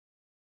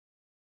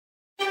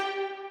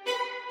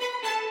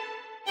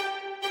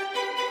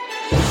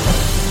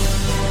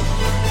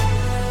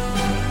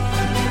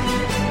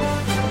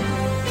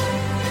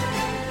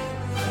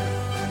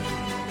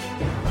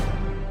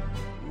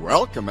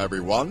Welcome,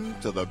 everyone,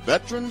 to the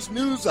Veterans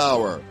News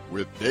Hour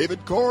with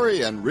David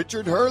Corey and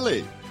Richard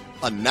Hurley,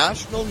 a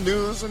national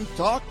news and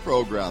talk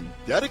program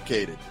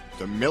dedicated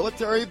to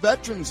military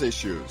veterans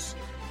issues.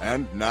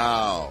 And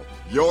now,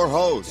 your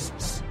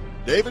hosts,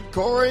 David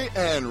Corey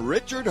and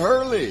Richard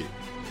Hurley.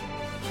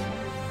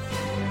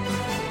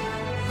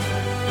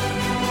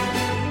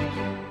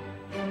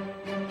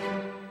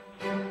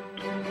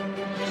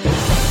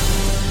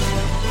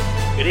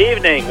 Good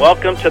evening.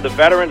 Welcome to the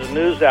Veterans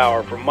News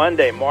Hour for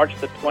Monday, March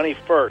the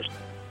 21st,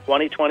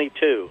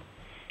 2022.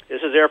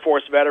 This is Air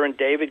Force veteran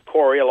David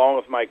Corey along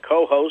with my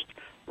co-host,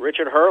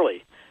 Richard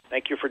Hurley.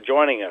 Thank you for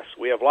joining us.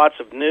 We have lots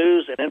of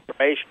news and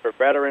information for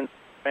veterans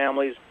and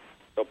families,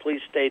 so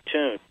please stay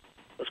tuned.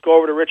 Let's go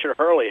over to Richard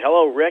Hurley.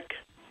 Hello, Rick.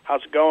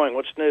 How's it going?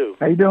 What's new?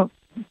 How you doing?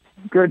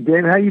 Good,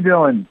 David. How you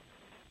doing?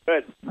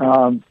 Good.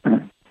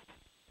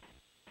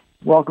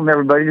 Welcome,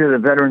 everybody, to the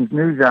Veterans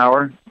News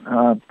Hour.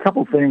 A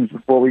couple things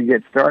before we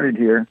get started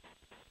here.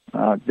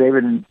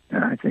 David,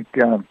 I think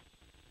I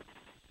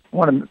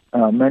want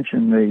to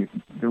mention the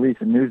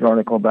recent news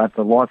article about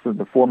the loss of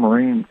the 4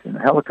 Marines in a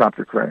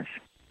helicopter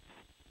crash.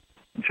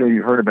 I'm sure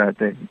you heard about it,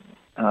 David.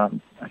 I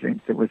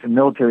think it was a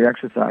military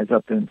exercise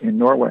up in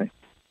Norway.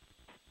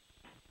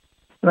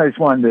 And I just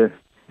wanted to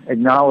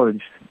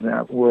acknowledge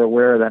that we're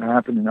aware that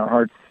happened, and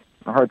our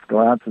hearts go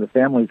out to the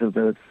families of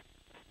those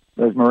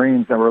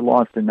Marines that were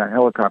lost in that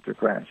helicopter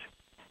crash.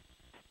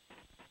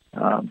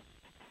 I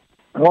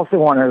also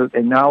want to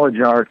acknowledge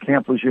our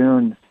Camp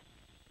Lejeune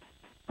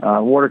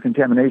water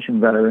contamination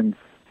veterans.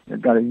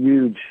 They've got a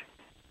huge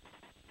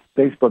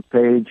Facebook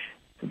page.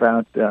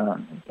 About I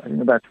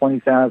think about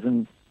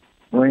 20,000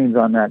 Marines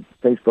on that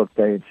Facebook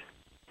page,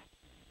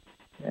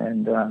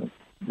 and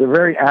they're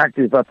very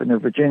active up in the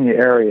Virginia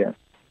area.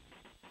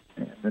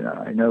 And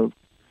I know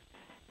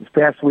this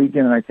past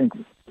weekend, and I think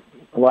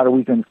a lot of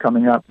weekends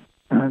coming up,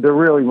 they're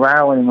really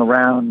rallying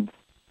around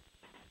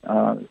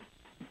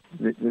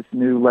this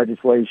new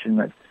legislation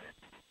that's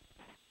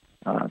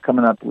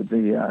coming up with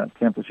the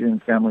Camp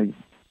Lejeune Family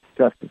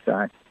Justice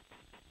Act.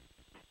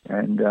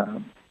 And,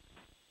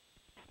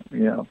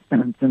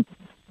 since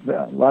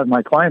a lot of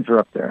my clients are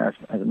up there,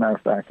 as a matter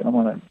of fact, and I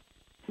want to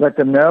let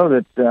them know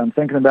that I'm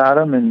thinking about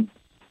them and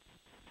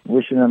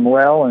wishing them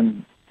well.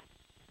 And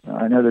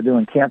I know they're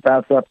doing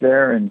campouts up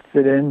there and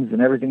sit-ins and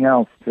everything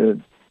else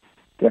to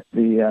get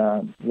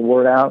the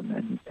word out.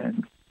 And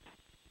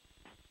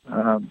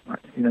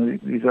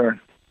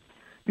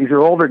these are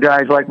older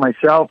guys like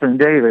myself and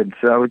David,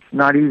 so it's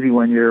not easy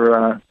when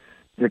you're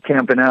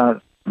camping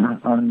out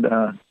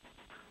in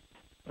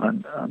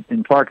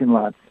parking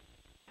lots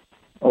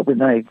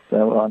overnight.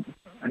 So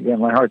again,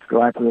 my hearts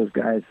go out to those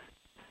guys.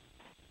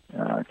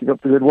 Keep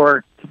up the good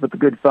work, keep up the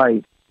good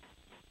fight.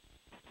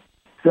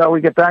 So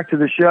we get back to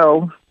the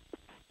show,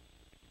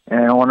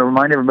 and I want to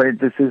remind everybody that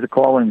this is a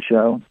call-in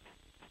show.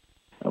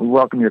 We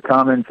welcome your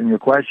comments and your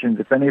questions.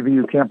 If any of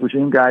you Camp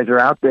Lejeune guys are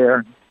out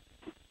there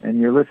and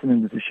you're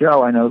listening to the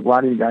show, I know a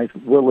lot of you guys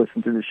will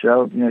listen to the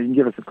show. You can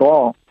give us a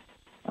call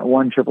at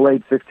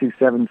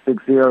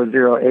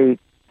 1-888-627-6008.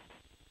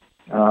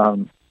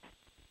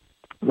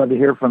 Love to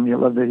hear from you.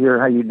 Love to hear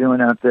how you're doing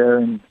out there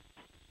and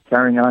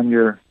carrying on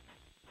your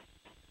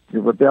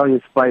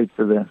rebellious fight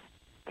for the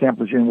Camp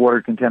Lejeune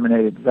water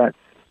contaminated vets.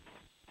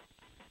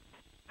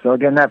 So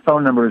again, that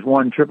phone number is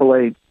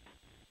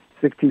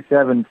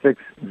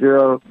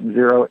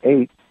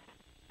 1-888-627-6008.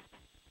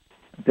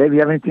 Dave, you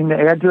have anything to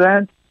add to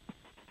that?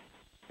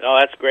 No,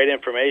 that's great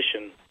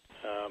information.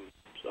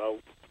 So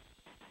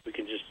we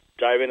can just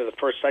dive into the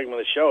first segment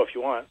of the show if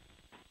you want.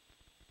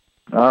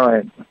 All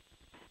right.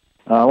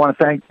 I want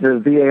to thank the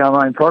VA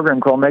online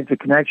program called Make the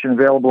Connection,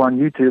 available on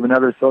YouTube and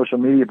other social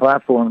media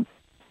platforms.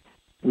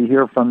 We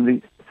hear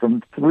from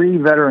 3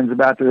 veterans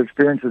about their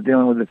experiences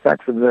dealing with the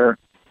effects of their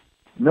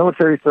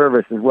military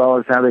service, as well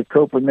as how they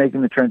cope with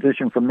making the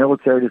transition from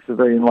military to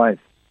civilian life.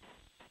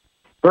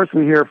 First,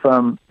 we hear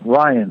from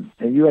Ryan,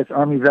 a U.S.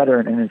 Army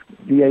veteran, and his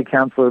VA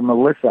counselor,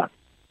 Melissa.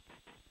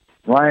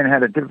 Ryan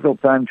had a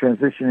difficult time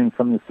transitioning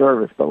from the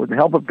service, but with the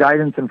help of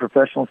guidance and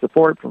professional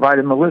support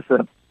provided by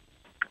Melissa,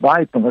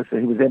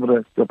 he was able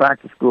to go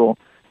back to school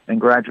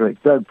and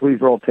graduate. Doug, please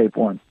roll tape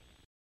 1.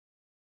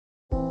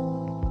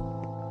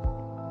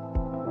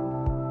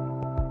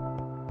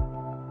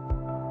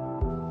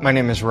 My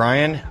name is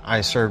Ryan.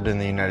 I served in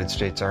the United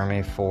States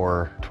Army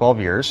for 12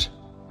 years.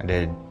 I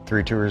did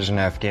 3 tours in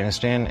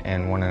Afghanistan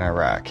and 1 in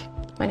Iraq.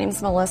 My name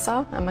is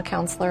Melissa. I'm a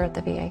counselor at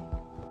the VA.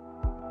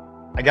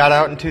 I got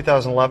out in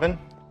 2011.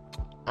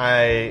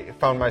 I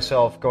found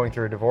myself going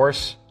through a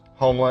divorce,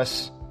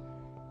 homeless,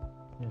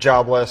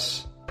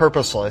 jobless,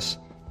 purposeless.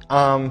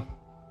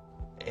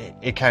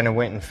 It kind of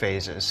went in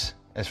phases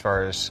as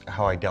far as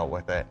how I dealt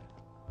with it.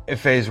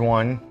 Phase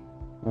 1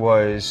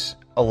 was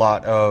a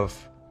lot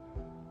of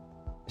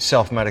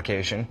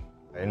self-medication.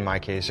 In my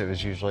case, it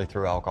was usually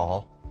through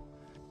alcohol.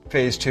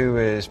 Phase 2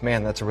 is,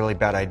 man, that's a really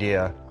bad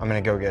idea. I'm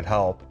going to go get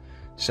help.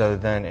 So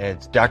then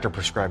it's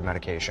doctor-prescribed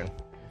medication.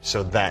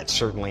 So that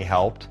certainly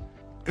helped.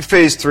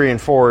 Phase 3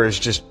 and 4 is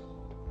just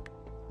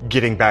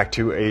getting back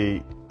to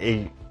a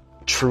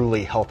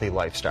truly healthy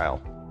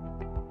lifestyle.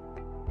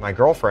 My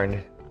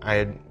girlfriend,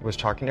 was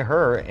talking to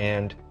her,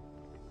 and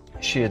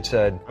she had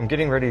said, I'm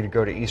getting ready to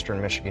go to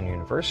Eastern Michigan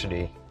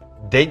University.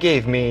 They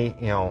gave me,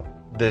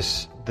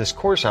 this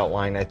course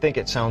outline. I think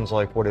it sounds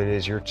like what it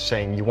is you're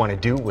saying you want to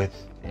do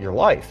with your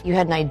life. You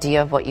had an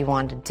idea of what you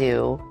wanted to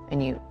do,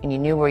 and you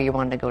knew where you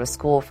wanted to go to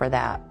school for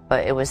that,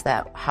 but it was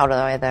that, how do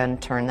I then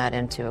turn that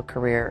into a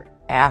career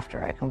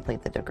after I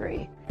complete the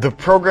degree? The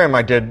program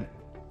I did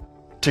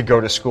to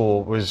go to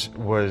school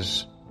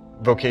was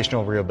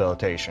vocational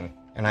rehabilitation.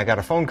 And I got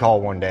a phone call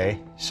one day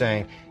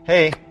saying,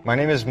 hey, my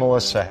name is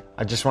Melissa.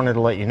 I just wanted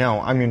to let you know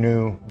I'm your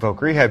new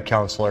voc rehab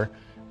counselor.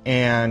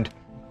 And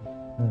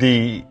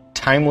the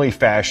timely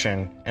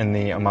fashion and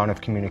the amount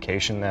of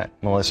communication that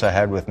Melissa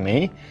had with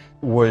me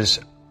was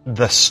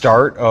the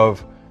start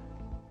of,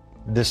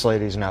 this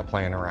lady's not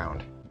playing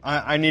around.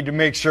 I need to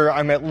make sure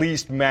I'm at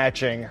least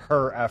matching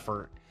her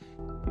effort.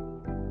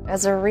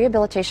 As a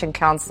rehabilitation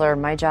counselor,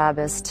 my job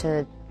is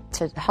to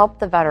help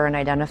the veteran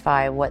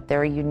identify what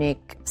their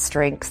unique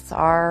strengths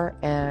are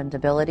and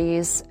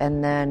abilities,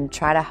 and then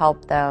try to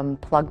help them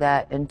plug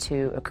that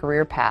into a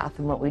career path.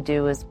 And what we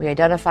do is we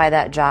identify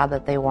that job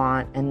that they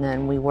want, and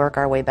then we work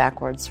our way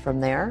backwards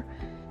from there.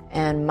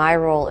 And my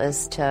role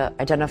is to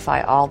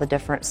identify all the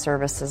different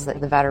services that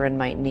the veteran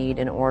might need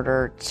in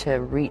order to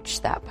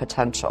reach that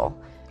potential.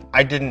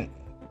 I didn't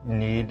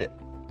need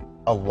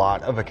a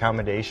lot of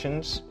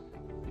accommodations,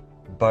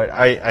 but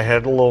I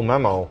had a little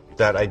memo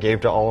that I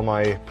gave to all of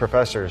my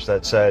professors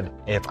that said,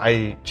 if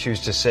I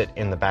choose to sit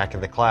in the back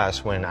of the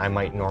class when I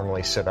might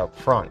normally sit up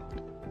front,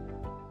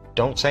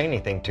 don't say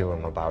anything to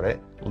him about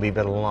it, leave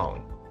it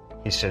alone.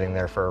 He's sitting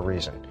there for a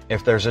reason.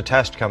 If there's a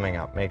test coming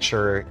up, make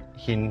sure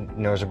he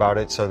knows about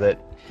it so that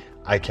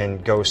I can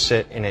go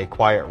sit in a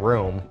quiet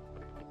room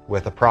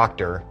with a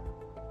proctor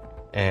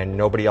and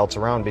nobody else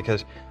around,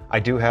 because I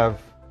do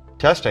have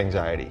test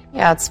anxiety.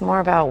 Yeah, it's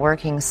more about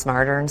working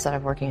smarter instead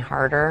of working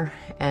harder,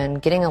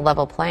 and getting a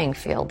level playing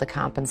field to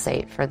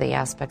compensate for the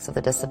aspects of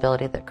the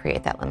disability that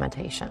create that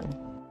limitation.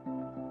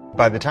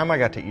 By the time I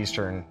got to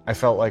Eastern, I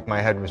felt like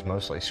my head was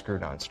mostly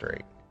screwed on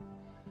straight.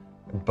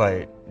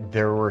 But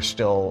there were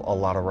still a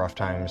lot of rough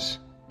times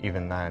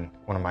even then.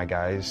 One of my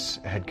guys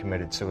had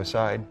committed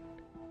suicide.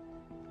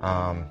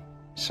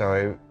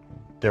 So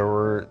there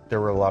were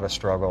a lot of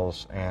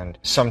struggles, and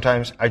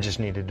sometimes I just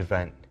needed to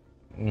vent.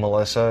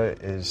 Melissa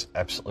is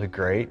absolutely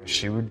great.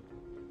 She would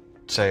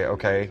say,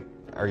 okay,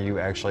 are you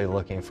actually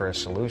looking for a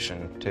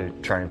solution to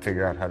try and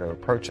figure out how to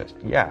approach this?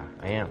 Yeah,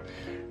 I am.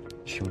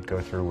 She would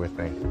go through with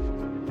me.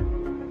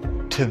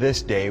 To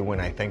this day, when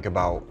I think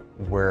about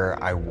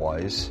where I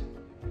was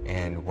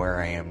and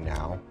where I am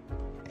now,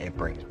 it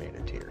brings me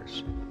to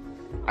tears.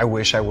 I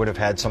wish I would have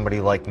had somebody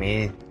like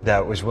me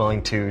that was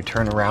willing to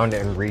turn around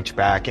and reach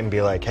back and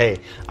be like, hey,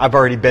 I've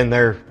already been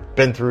there,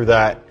 been through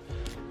that.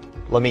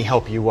 Let me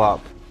help you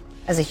up.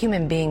 As a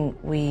human being,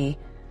 we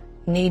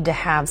need to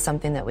have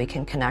something that we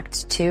can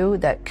connect to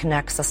that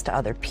connects us to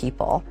other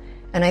people.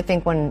 And I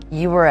think when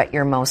you were at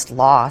your most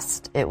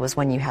lost, it was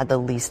when you had the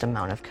least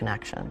amount of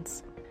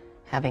connections.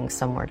 Having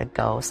somewhere to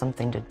go,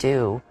 something to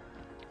do,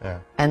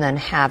 and then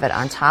have it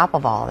on top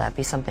of all of that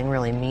be something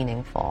really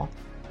meaningful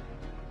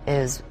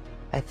is,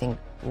 I think,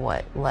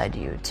 what led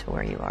you to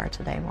where you are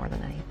today more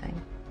than anything.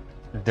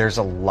 There's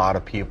a lot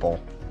of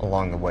people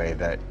along the way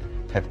that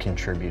have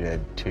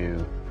contributed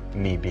to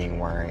me being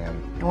where I am.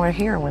 And we're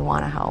here and we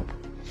want to help.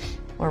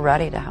 We're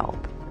ready to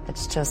help.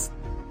 It's just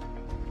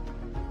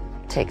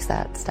takes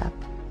that step.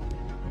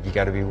 You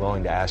got to be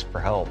willing to ask for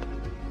help.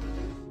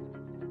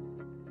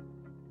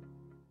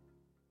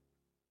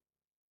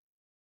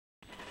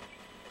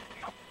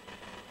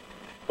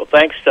 Well,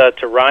 thanks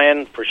to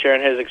Ryan for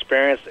sharing his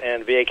experience,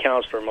 and VA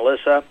Counselor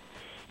Melissa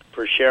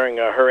for sharing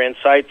her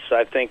insights.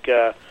 I think,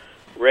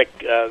 Rick,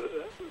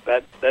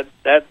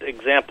 that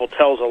example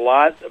tells a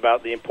lot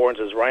about the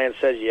importance, as Ryan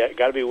says, you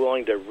got to be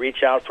willing to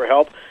reach out for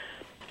help.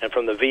 And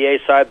from the VA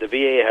side, the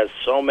VA has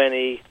so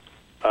many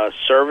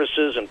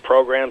services and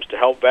programs to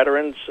help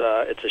veterans.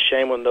 It's a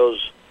shame when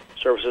those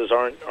services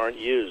aren't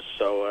used.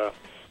 So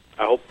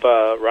I hope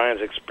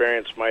Ryan's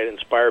experience might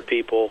inspire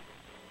people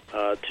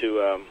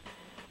to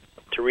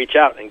reach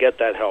out and get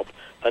that help.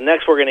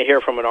 Next, we're going to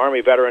hear from an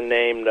Army veteran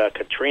named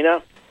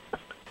Catrina.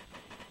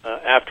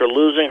 After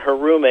losing her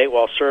roommate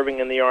while serving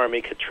in the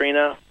Army,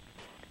 Catrina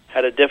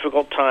had a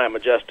difficult time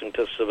adjusting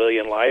to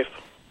civilian life.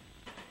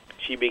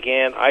 She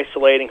began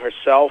isolating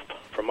herself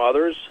from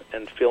others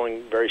and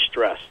feeling very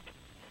stressed.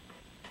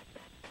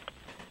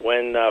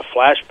 When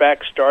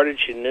flashbacks started,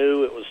 she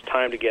knew it was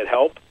time to get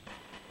help.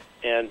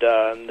 And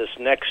in this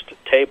next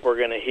tape, we're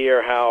going to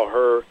hear how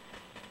her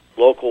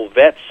local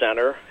vet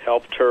center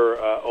helped her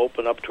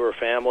open up to her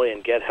family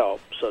and get help.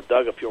 So,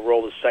 Doug, if you'll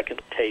roll the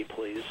second tape,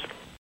 please.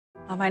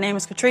 My name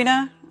is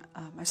Catrina.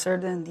 I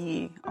served in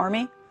the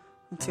Army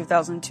from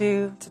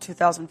 2002 to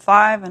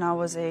 2005, and I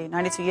was a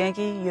 92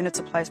 Yankee unit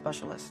supply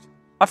specialist.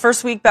 My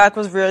first week back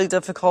was really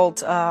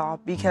difficult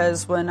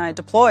because when I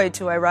deployed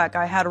to Iraq,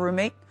 I had a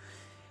roommate,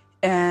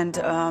 and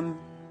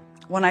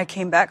When I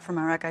came back from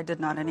Iraq, I did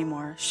not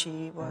anymore.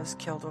 She was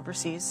killed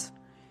overseas.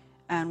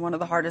 And one of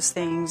the hardest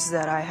things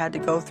that I had to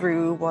go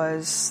through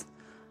was,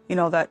 you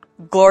know, that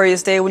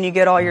glorious day when you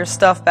get all your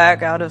stuff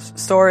back out of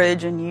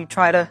storage and you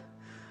try to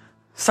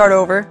start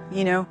over,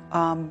 you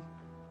know.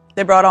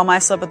 They brought all my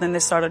stuff, but then they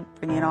started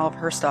bringing in all of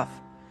her stuff.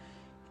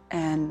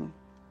 And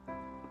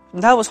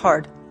that was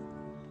hard.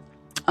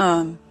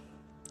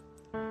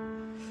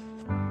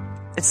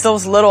 It's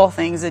those little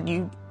things that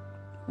you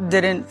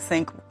didn't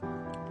think,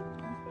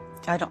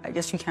 I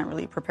guess you can't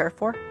really prepare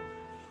for.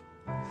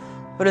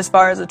 But as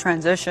far as the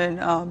transition,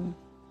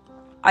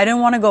 I didn't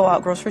want to go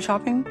out grocery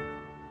shopping.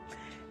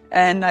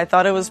 And I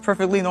thought it was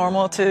perfectly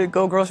normal to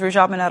go grocery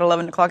shopping at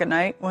 11 o'clock at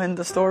night when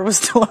the store was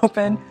still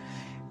open.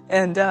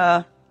 And,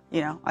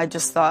 you know, I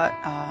just thought,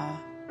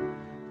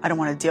 I don't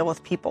want to deal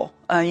with people,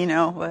 you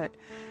know, but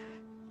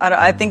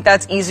I think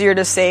that's easier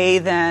to say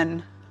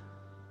than,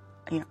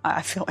 you know,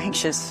 I feel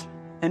anxious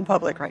in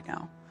public right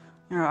now.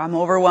 You know, I'm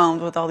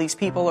overwhelmed with all these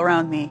people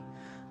around me.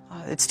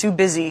 It's too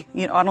busy.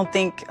 You know, I don't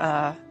think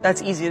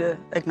that's easy to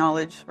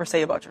acknowledge or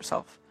say about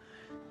yourself.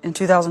 In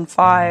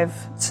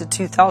 2005 to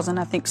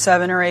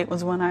 2007 or 8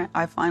 was when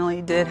I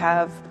finally did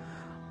have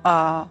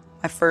my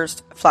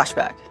first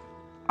flashback.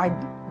 I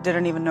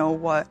didn't even know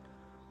what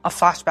a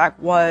flashback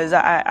was.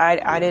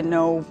 I didn't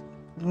know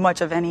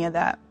much of any of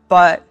that,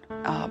 but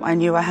I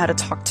knew I had to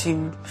talk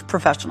to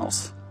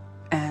professionals,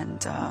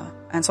 and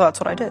so that's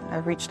what I did. I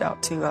reached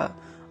out to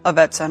a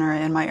vet center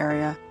in my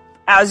area.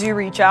 As you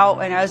reach out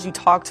and as you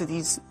talk to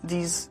these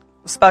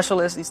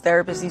specialists, these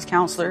therapists, these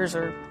counselors,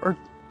 or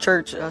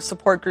church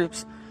support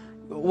groups,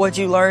 what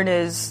you learn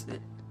is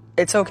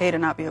it's okay to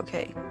not be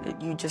okay.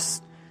 You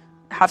just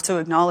have to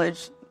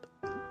acknowledge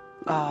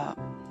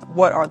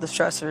what are the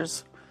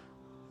stressors,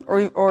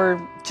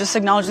 or just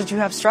acknowledge that you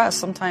have stress.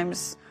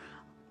 Sometimes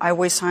I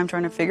waste time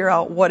trying to figure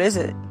out what is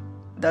it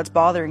that's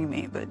bothering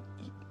me, but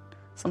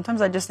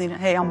sometimes I just need,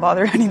 hey, I'm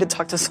bothered, I need to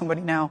talk to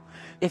somebody now.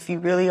 If you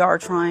really are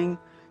trying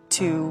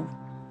to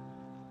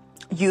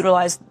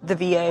utilize the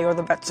VA or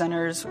the vet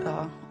centers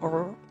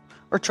or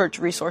church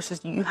resources,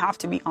 you have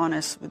to be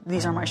honest.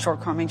 These are my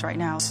shortcomings right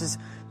now.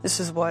 This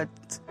is what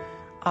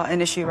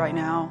an issue right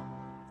now,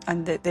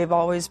 and they've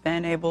always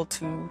been able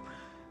to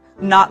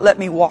not let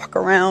me walk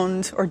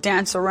around or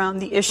dance around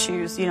the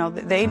issues. You know,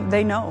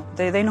 they know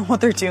what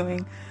they're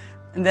doing,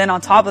 and then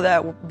on top of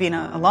that, being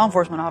a law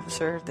enforcement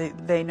officer,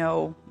 they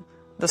know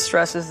the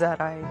stresses that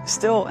I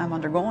still am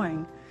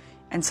undergoing,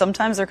 and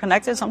sometimes they're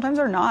connected, sometimes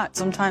they're not.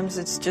 Sometimes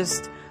it's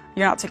just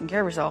you're not taking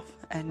care of yourself,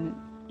 and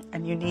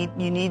you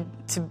need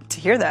to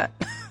hear that.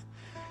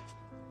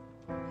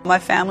 My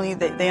family,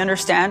 they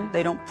understand.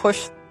 They don't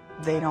push.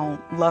 They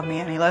don't love me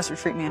any less or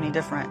treat me any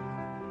different.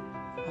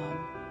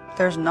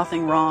 There's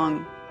nothing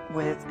wrong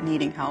with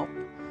needing help.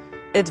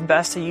 It's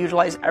best to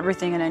utilize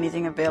everything and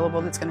anything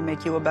available that's going to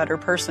make you a better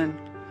person,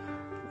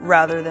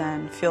 rather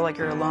than feel like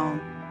you're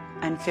alone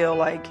and feel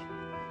like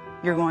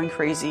you're going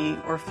crazy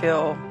or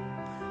feel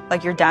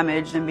like you're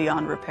damaged and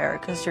beyond repair,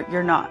 because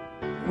you're not.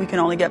 We can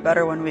only get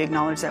better when we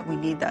acknowledge that we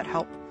need that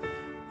help.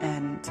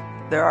 And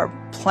there are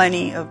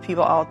plenty of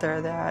people out there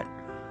that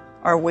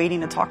are waiting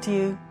to talk to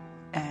you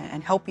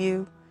and help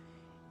you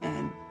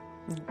and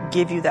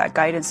give you that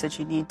guidance that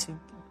you need to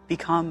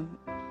become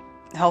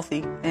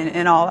healthy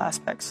in all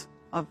aspects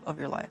of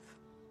your life.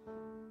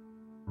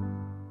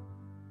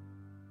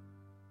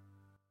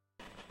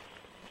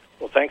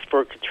 Well, thanks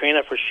for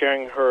Catrina for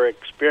sharing her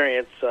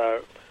experience.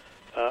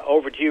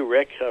 Over to you,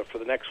 Rick, for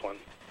the next one.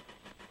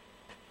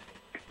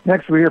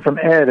 Next, we hear from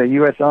Ed, a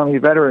U.S. Army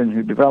veteran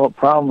who developed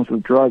problems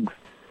with drugs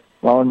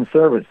while in the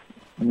service.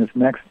 In this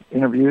next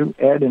interview,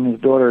 Ed and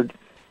his daughter,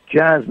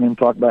 Jasmine,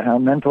 talk about how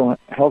mental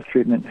health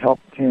treatment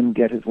helped him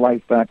get his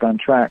life back on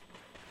track.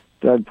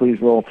 Doug, please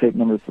roll tape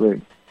number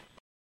 3.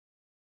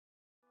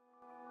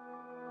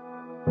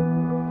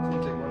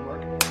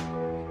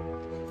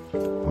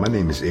 My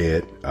name is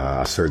Ed.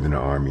 I served in the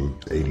Army,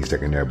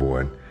 82nd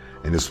Airborne,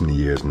 and this from the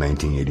years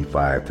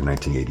 1985 to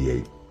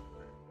 1988.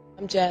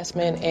 I'm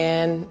Jasmine,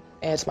 and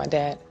Ed's my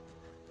dad.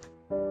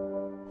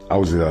 I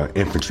was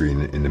infantry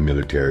in the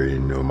military,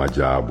 and my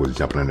job was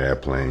jumping on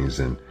airplanes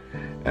and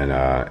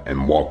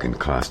walking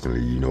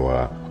constantly.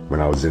 When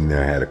I was in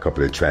there, I had a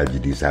couple of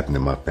tragedies happen to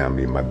my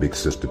family. My big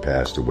sister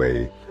passed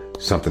away.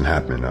 Something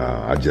happened.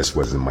 I just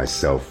wasn't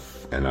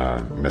myself, and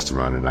I messed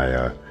around and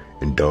I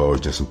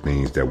indulged in some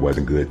things that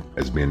wasn't good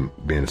as being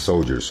a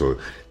soldier. So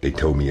they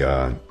told me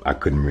I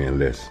couldn't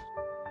re-enlist.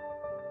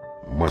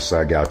 Once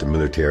I got out the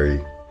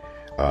military,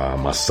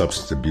 my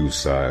substance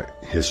abuse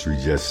history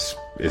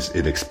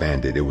it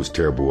expanded. It was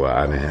terrible.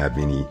 I didn't have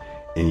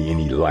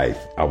any life.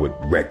 I would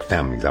wreck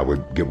families. I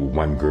would get with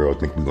one girl,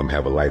 think we're gonna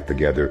have a life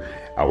together.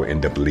 I would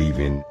end up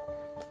leaving.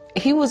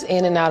 He was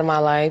in and out of my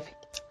life.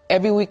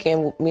 Every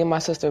weekend, me and my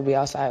sister would be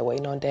outside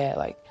waiting on Dad.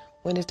 Like,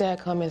 when does Dad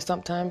come in?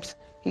 Sometimes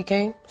he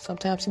came,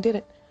 sometimes he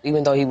didn't.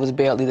 Even though he was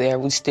barely there,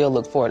 we still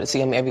look forward to see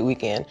him every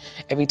weekend.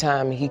 Every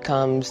time he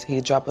comes,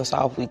 he'd drop us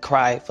off, we'd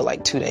cry for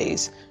like 2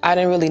 days. I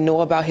didn't really know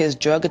about his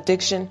drug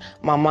addiction.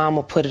 My mom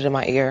would put it in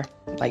my ear,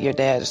 like, your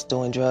dad is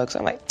doing drugs.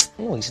 I'm like,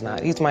 No, he's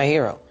not. He's my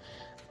hero.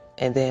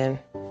 And then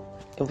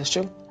it was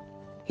true.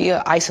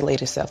 He'll isolate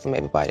himself from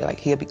everybody. Like,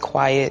 he'll be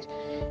quiet.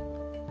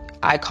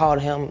 I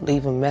called him,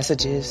 leave him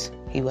messages.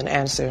 He wouldn't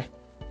answer.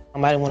 I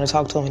didn't want to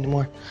talk to him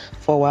anymore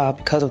for a while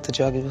because of the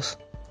drug use.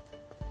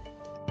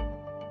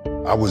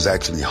 I was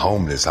actually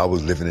homeless. I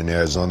was living in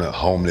Arizona,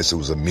 homeless. It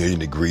was 1,000,000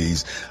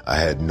 degrees. I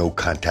had no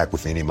contact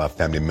with any of my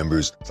family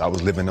members. I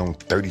was living on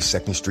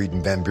 32nd Street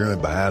in Van Buren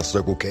behind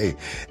Circle K,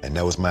 and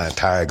that was my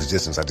entire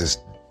existence. I just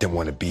didn't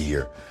want to be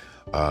here.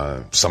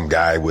 Some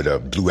guy with a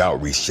blue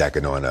outreach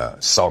jacket on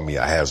saw me.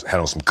 I had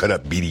on some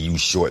cut-up BDU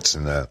shorts,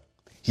 and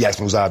he asked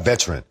me, was I a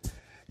veteran?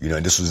 You know,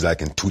 and this was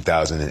like in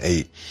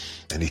 2008,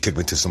 and he took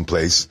me to some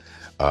place.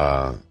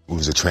 It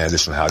was a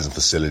transitional housing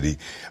facility.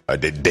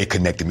 They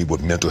connected me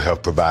with mental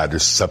health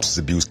providers, substance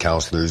abuse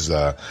counselors,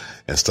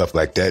 and stuff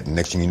like that. And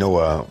next thing you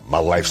know, my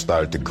life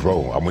started to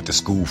grow. I went to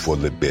school for a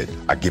little bit.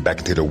 I get back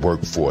into the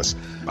workforce.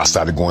 I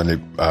started going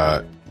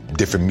to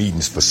different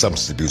meetings for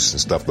substance abuse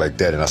and stuff like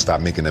that. And I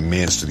started making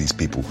amends to these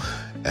people.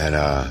 And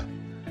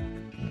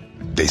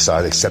they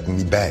started accepting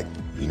me back.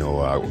 You know,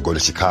 I would go to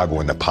Chicago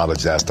and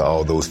apologize to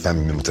all those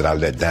family members that I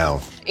let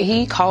down.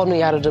 He called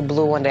me out of the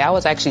blue one day. I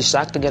was actually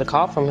shocked to get a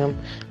call from him.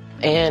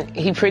 And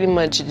he pretty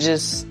much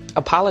just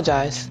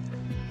apologized.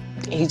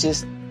 He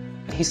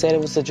said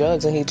it was the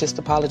drugs, and he just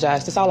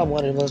apologized. That's all I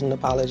wanted was an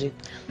apology.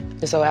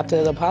 And so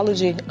after the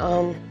apology,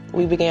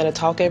 we began to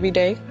talk every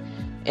day.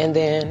 And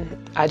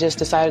then I just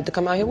decided to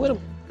come out here with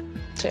him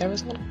to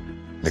Arizona.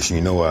 Next thing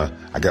you know,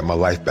 I got my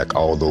life back.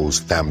 All those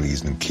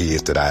families and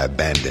kids that I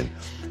abandoned,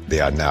 they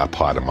are now a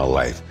part of my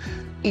life.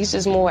 He's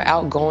just more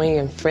outgoing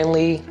and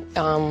friendly.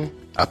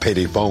 I pay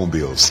their phone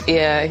bills.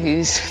 Yeah,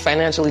 he's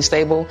financially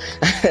stable.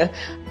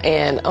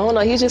 And I don't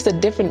know, he's just a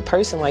different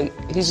person. Like,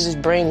 he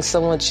just brings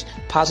so much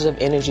positive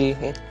energy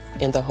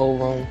in the whole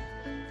room.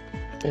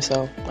 And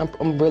so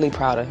I'm really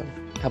proud of him,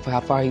 how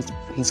far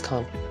he's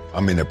come.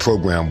 I'm in a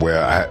program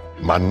where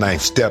my 9th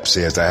step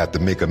says I have to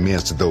make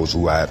amends to those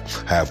who I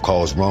have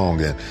caused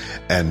wrong.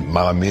 And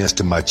my amends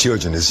to my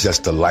children is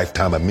just a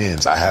lifetime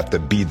amends. I have to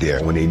be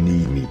there when they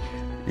need me.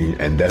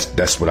 And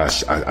that's what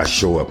I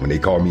show up. When they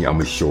call me, I'm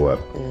going to show up.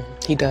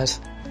 He does.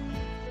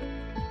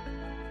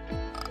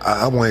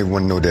 I want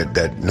everyone to know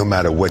that no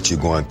matter what you're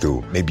going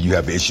through, maybe you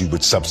have an issue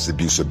with substance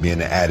abuse or being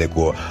an addict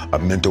or a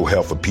mental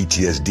health or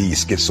PTSD,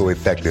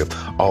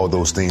 schizoaffective, all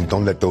those things.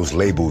 Don't let those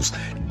labels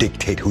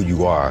dictate who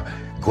you are.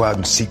 Go out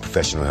and seek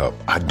professional help.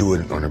 I do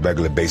it on a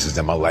regular basis,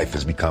 and my life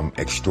has become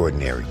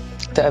extraordinary.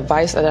 The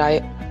advice that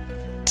I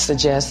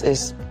suggest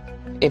is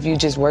if you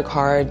just work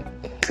hard,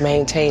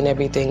 maintain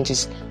everything,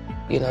 just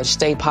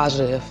stay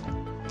positive,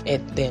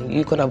 and then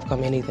you can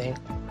overcome anything.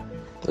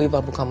 We've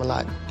overcome a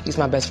lot. He's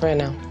my best friend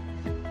now.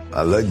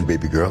 I love you,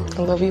 baby girl.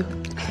 I love you.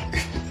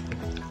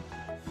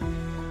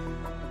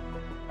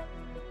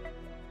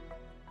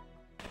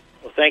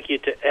 Well, thank you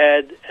to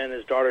Ed and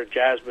his daughter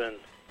Jasmine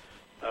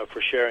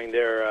for sharing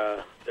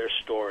their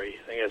story.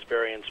 I think that's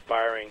very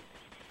inspiring.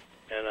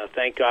 And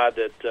thank God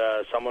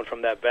that someone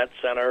from that vet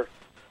center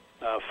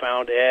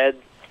found Ed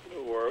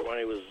when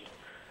he was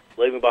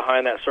leaving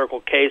behind that Circle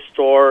K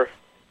store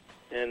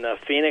in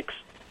Phoenix,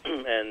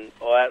 and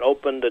that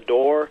opened the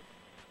door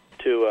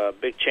to a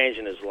big change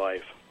in his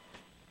life.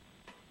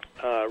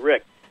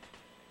 Rick,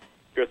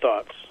 your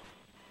thoughts?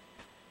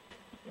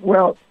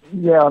 Well,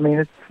 yeah, I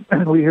mean,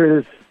 we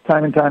hear this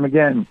time and time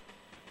again,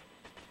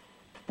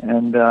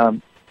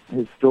 and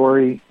his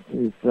story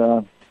is,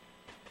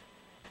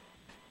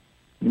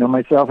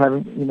 myself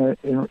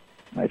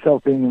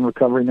myself being in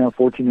recovery now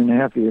 14 and a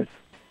half years,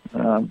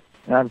 I'm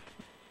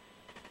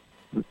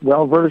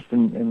well versed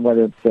in what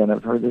Ed said.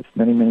 I've heard this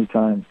many, many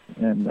times,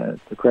 and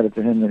it's a credit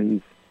to him that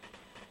he's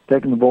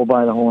taken the bull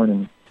by the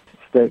horn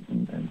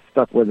and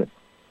stuck with it.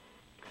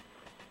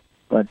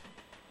 But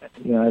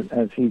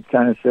as he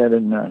kind of said,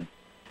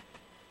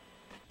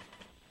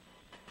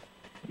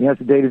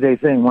 it's a day-to-day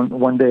thing,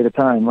 one day at a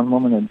time, one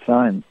moment at a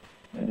time,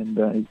 and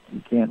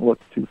you can't look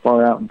too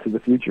far out into the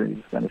future. You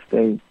just got to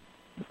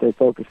stay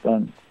focused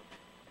on,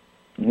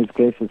 in his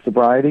case, his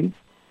sobriety,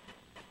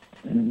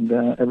 and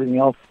everything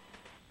else.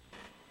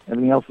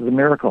 Everything else is a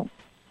miracle,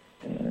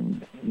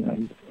 and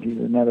he's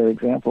another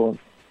example of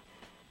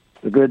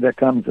the good that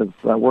comes of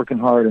working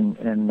hard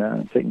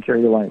and taking care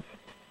of your life.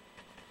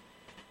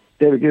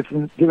 David,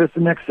 give us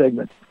the next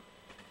segment.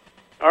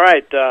 All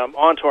right,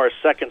 on to our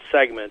second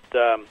segment.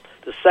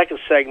 The second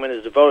segment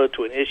is devoted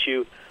to an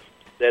issue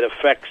that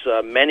affects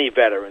many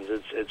veterans.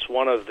 It's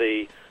one of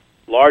the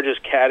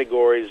largest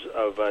categories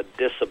of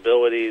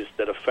disabilities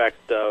that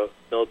affect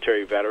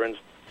military veterans,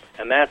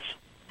 and that's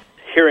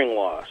hearing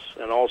loss,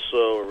 and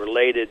also a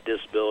related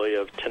disability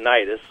of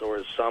tinnitus, or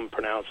as some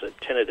pronounce it,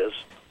 tinnitus.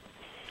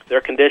 There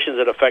are conditions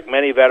that affect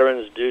many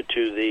veterans due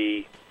to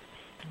the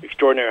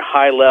extraordinary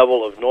high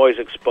level of noise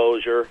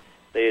exposure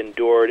they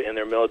endured in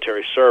their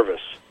military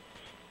service.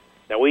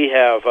 Now, we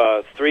have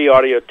 3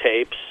 audio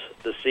tapes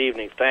this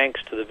evening,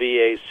 thanks to the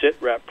VA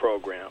SITREP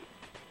program,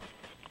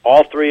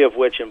 all 3 of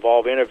which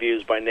involve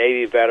interviews by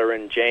Navy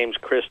veteran James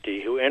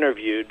Christie, who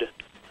interviewed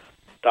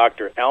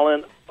Dr.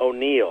 Ellen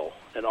O'Neill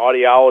an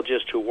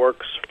audiologist who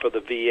works for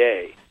the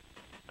VA.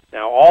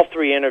 Now, all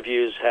three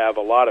interviews have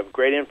a lot of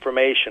great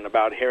information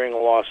about hearing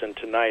loss and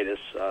tinnitus,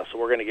 so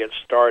we're going to get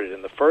started.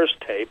 In the first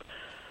tape,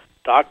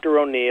 Dr.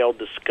 O'Neill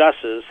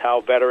discusses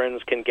how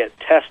veterans can get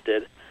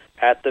tested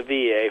at the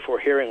VA for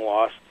hearing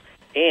loss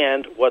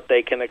and what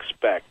they can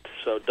expect.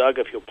 So, Doug,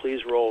 if you'll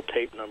please roll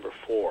tape number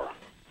 4.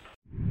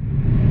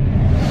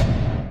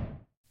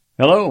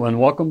 Hello, and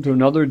welcome to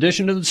another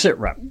edition of the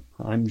SITREP.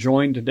 I'm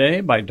joined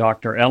today by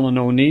Dr. Ellen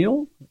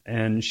O'Neill,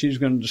 and she's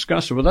going to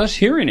discuss with us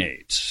hearing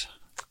aids.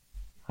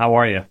 How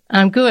are you?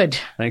 I'm good.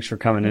 Thanks for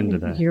coming in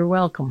today. You're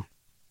welcome.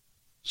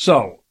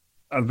 So,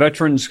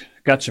 veterans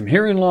got some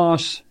hearing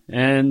loss,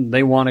 and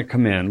they want to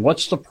come in.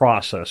 What's the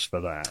process for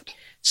that?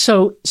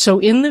 So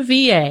in the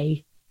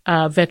VA,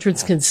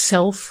 veterans can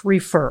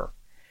self-refer.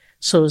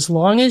 So as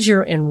long as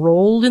you're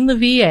enrolled in the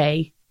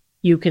VA,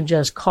 you can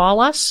just call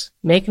us,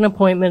 make an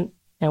appointment,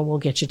 and we'll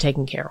get you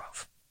taken care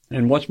of.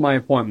 And what's my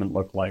appointment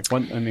look like?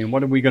 What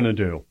are we going to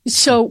do?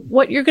 So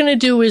what you're going to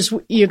do is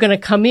you're going to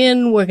come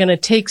in, we're going to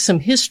take some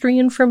history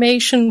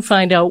information,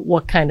 find out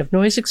what kind of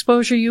noise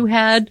exposure you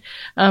had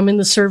in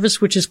the service,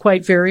 which is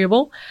quite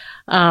variable.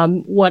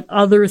 What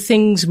other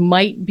things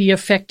might be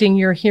affecting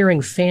your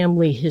hearing,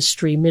 family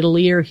history, middle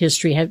ear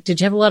history.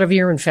 Did you have a lot of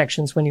ear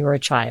infections when you were a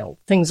child?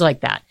 Things like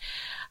that.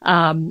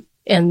 And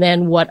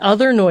then what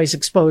other noise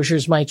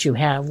exposures might you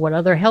have? What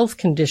other health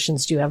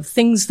conditions do you have?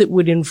 Things that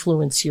would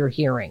influence your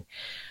hearing.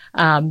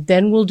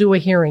 Then we'll do a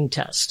hearing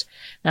test.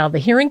 Now, the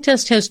hearing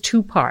test has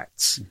 2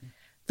 parts. Mm-hmm.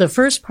 The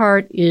first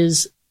part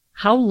is,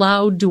 how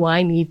loud do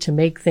I need to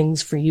make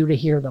things for you to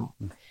hear them?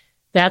 Mm-hmm.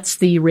 That's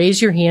the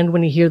raise your hand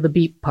when you hear the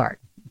beep part.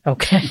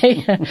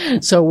 Okay.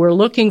 So we're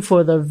looking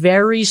for the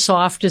very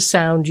softest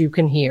sound you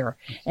can hear.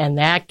 And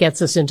that gets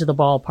us into the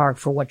ballpark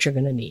for what you're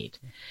going to need.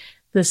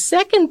 The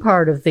second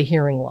part of the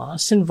hearing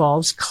loss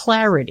involves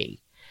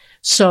clarity.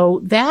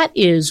 So that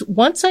is,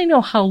 once I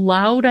know how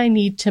loud I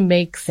need to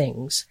make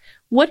things,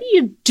 what do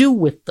you do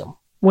with them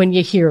when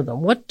you hear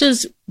them? What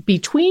does,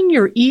 between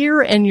your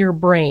ear and your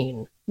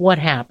brain, what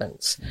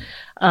happens?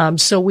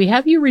 So we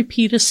have you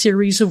repeat a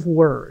series of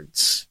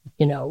words.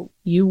 You know,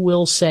 you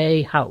will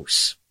say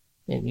house,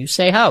 and you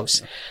say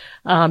house.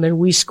 And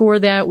we score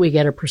that, we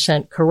get a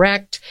 %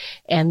 correct,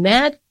 and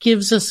that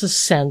gives us a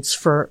sense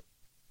for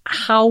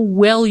how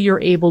well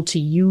you're able to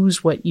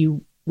use what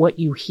you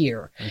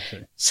hear.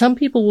 Okay. Some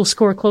people will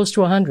score close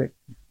to 100.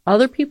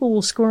 Other people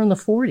will score in the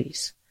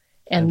 40s.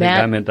 And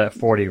I'm at that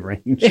 40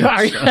 range.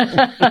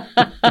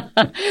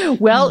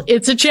 Well,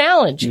 it's a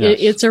challenge. Yes.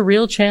 It's a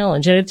real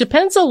challenge. And it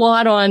depends a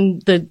lot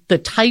on the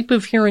type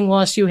of hearing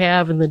loss you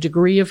have and the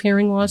degree of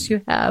hearing loss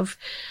you have.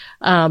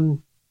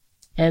 And,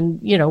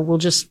 we'll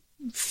just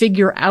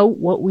figure out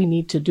what we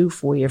need to do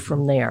for you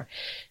from there.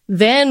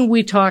 Then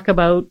we talk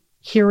about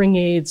hearing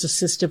aids,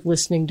 assistive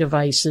listening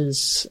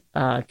devices,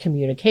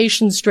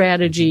 communication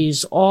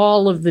strategies,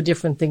 all of the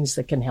different things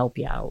that can help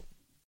you out.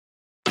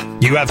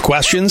 You have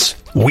questions?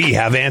 We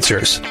have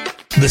answers.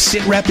 The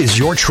SITREP is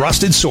your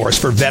trusted source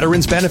for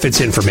veterans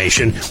benefits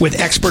information with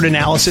expert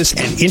analysis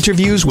and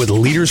interviews with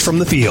leaders from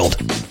the field.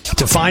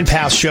 To find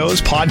past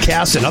shows,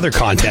 podcasts, and other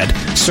content,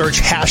 search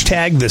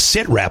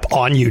 #TheSITREP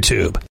on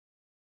YouTube.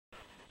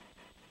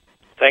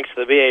 Thanks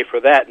to the VA for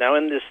that. Now,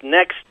 in this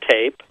next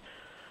tape,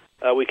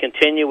 we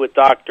continue with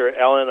Dr.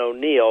 Ellen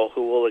O'Neill,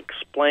 who will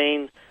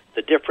explain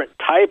the different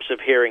types of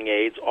hearing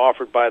aids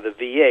offered by the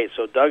VA.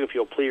 So, Doug, if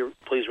you'll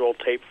please roll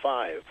tape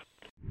 5.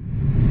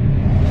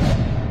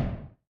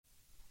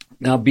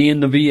 Now, being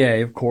the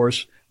VA, of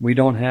course, we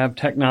don't have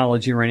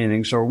technology or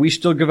anything, so are we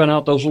still giving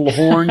out those little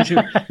horns?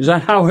 Is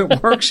that how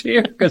it works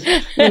here? Because,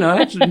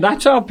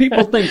 that's how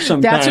people think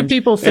sometimes. That's what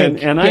people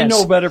think. And yes. I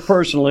know better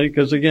personally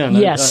because, again,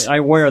 yes.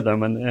 I wear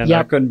them, and yep.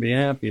 I couldn't be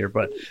happier.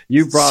 But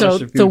you brought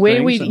us a few the way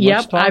things,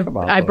 let's talk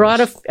about I those. brought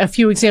a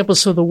few examples.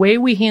 So the way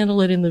we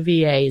handle it in the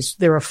VA is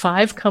there are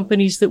 5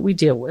 companies that we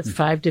deal with,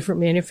 5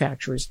 different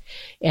manufacturers,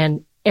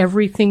 and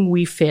everything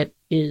we fit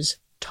is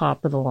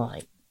top of the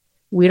line.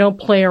 We don't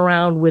play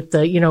around with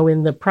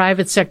in the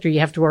private sector, you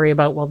have to worry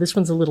about, well, this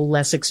one's a little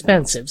less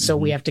expensive, so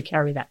we have to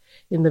carry that.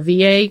 In the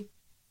VA,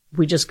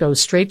 we just go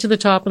straight to the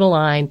top of the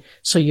line,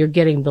 so you're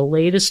getting the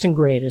latest and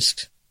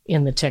greatest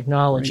in the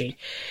technology. Right.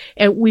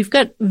 And we've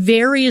got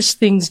various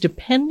things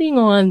depending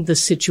on the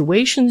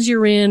situations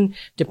you're in,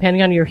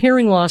 depending on your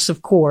hearing loss,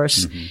 of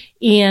course,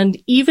 and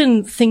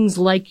even things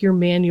like your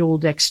manual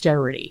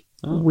dexterity.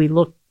 Oh. We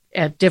look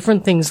at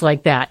different things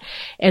like that.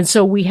 And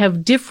so we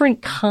have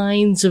different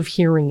kinds of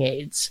hearing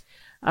aids.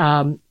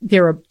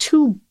 There are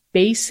 2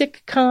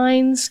 basic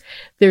kinds.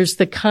 There's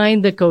the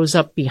kind that goes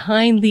up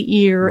behind the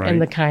ear right.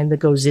 and the kind that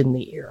goes in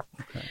the ear.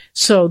 Okay.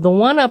 So the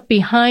one up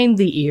behind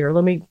the ear,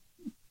 let me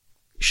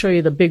show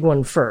you the big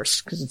one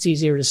first because it's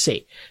easier to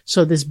see.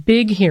 So this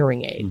big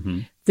hearing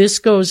aid, this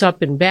goes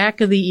up in back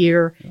of the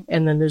ear,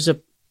 and then there's a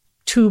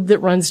tube that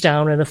runs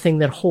down and a thing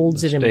that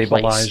holds it in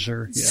place.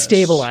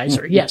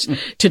 Stabilizer, yes,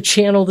 to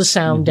channel the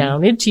sound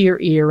down into your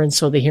ear and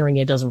so the hearing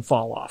aid doesn't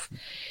fall off.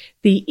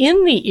 The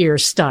in-the-ear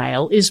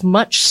style is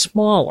much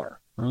smaller.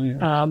 Oh,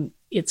 yeah.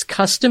 It's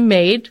custom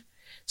made.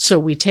 So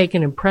we take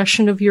an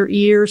impression of your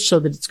ear so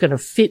that it's going to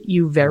fit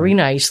you very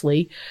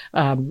nicely.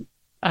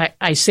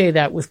 I say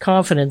that with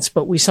confidence,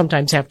 but we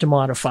sometimes have to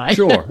modify.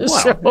 Sure.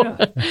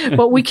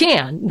 But we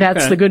can.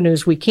 That's the good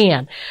news. We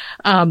can.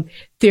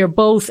 They're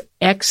both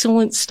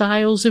excellent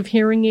styles of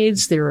hearing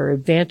aids. There are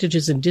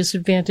advantages and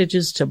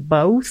disadvantages to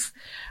both.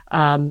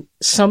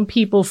 Some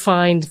people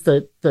find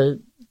the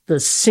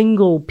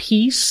single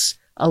piece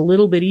a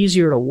little bit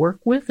easier to work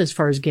with as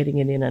far as getting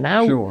it in and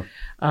out. Sure.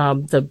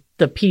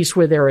 The piece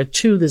where there are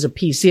two, there's a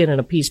piece in and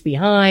a piece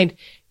behind,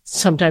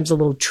 sometimes a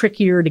little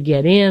trickier to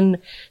get in.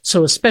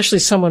 So especially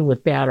someone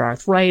with bad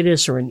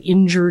arthritis or an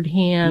injured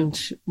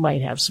hand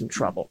might have some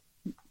trouble.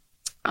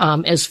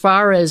 As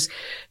far as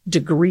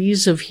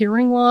degrees of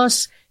hearing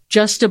loss,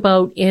 just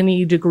about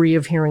any degree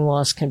of hearing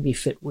loss can be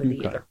fit with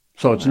either.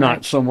 So it's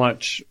not so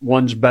much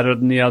one's better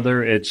than the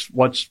other. It's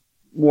what's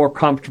more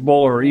comfortable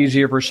or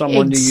easier for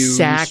someone to use.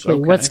 Exactly.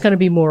 What's going to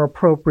be more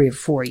appropriate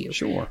for you.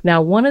 Sure.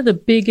 Now, one of the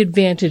big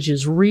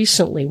advantages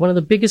recently, one of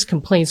the biggest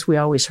complaints we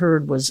always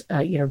heard was,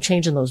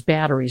 changing those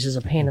batteries is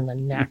a pain in the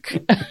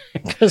neck.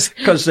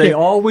 Because they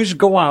always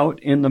go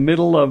out in the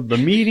middle of the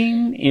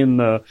meeting,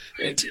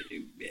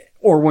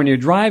 or when you're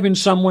driving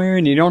somewhere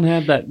and you don't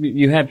have that,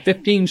 you have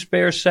 15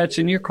 spare sets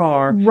in your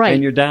car, right,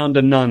 and you're down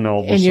to none all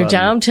of a sudden. And you're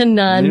down to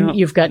none.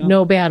 You've got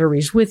no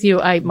batteries with you.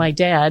 My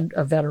dad,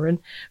 a veteran,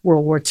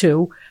 World War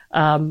II,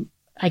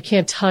 I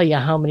can't tell you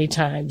how many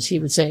times he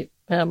would say,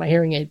 my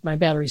hearing aid, my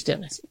battery's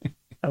dead.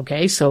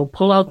 Okay, so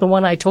pull out the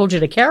one I told you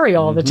to carry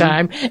all the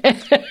time.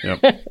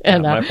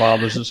 And my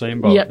father's the same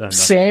boat. Yep,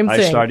 same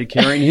thing. I started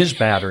carrying his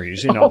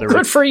batteries.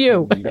 Good for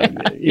you.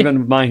 Even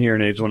with my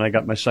hearing aids, when I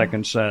got my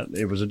second set,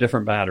 it was a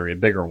different battery, a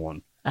bigger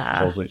one.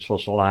 It's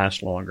supposed to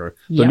last longer.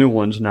 The new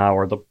ones now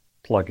are the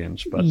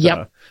plug-ins,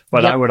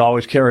 but I would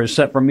always carry a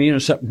set for me and a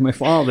set for my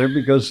father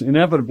because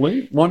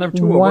inevitably one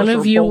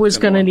of you was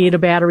going to need a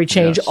battery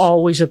change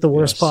always at the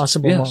worst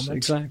possible moment.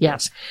 Exactly.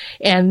 Yes.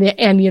 And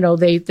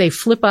they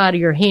flip out of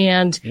your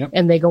hand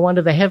and they go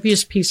onto the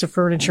heaviest piece of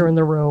furniture in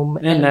the room.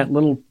 And that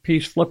little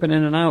piece flipping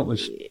in and out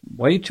was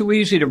way too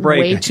easy to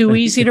break. Way too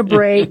easy to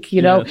break.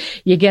 You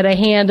get a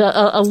hand,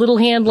 a little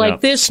hand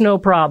like this, no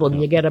problem.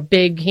 You get a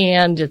big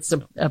hand, it's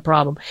a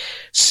problem.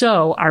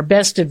 So our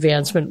best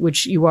advancement,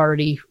 which you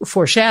already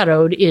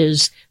foreshadowed,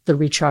 is the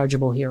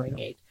rechargeable hearing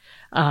aid.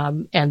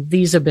 And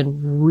these have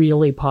been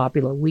really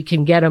popular. We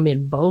can get them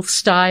in both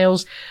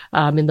styles.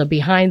 In the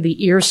behind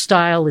the ear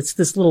style, it's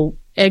this little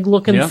egg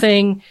looking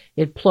thing.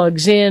 It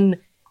plugs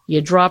in.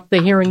 You drop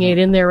the hearing aid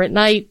in there at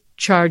night,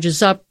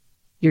 charges up,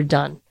 you're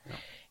done.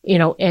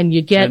 And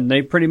you get. And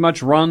they pretty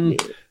much run.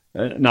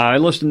 Now I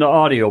listen to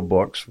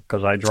audiobooks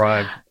because I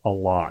drive a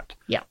lot.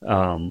 Yeah.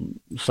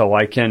 So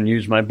I can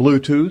use my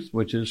Bluetooth,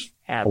 which is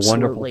a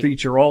wonderful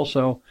feature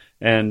also.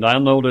 And I'll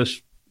notice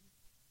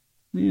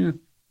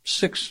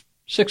 6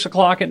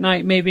 o'clock at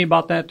night, maybe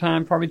about that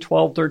time, probably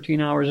 12, 13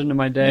 hours into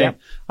my day,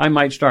 I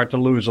might start to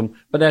lose them.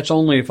 But that's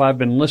only if I've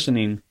been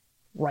listening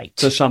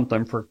to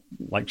something for,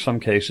 like some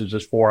cases,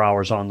 it's 4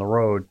 hours on the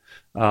road.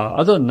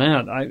 Other than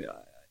that,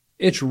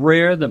 it's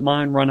rare that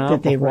mine run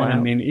out. I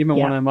mean, even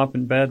when I'm up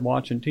in bed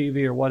watching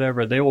TV or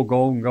whatever, they will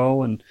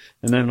go, and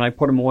then I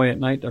put them away at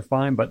night, they're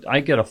fine. But I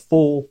get a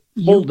full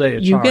day of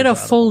charge. You get a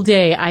full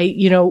day.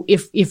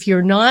 If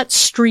you're not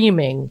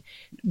streaming,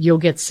 you'll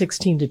get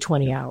 16 to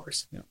 20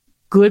 hours. Yeah.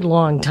 Good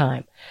long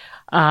time.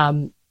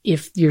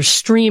 If you're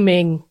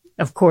streaming,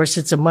 of course,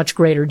 it's a much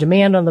greater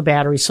demand on the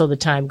battery, so the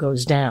time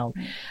goes down.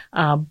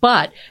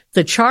 But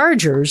the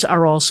chargers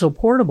are also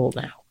portable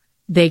now.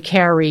 They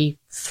carry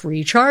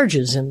 3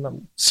 charges in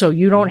them. So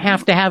you don't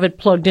have to have it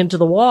plugged into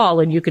the wall,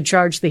 and you could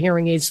charge the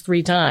hearing aids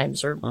 3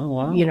 times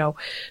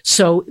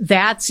so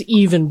that's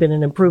even been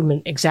an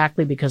improvement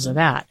exactly because of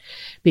that,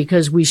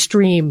 because we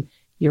stream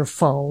your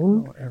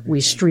phone, we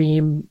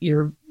stream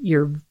your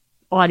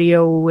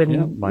audio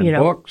and, my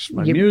books,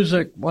 my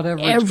music,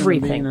 whatever.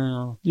 Everything. It's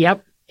now.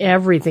 Yep.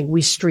 Everything.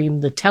 We stream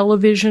the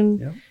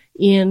television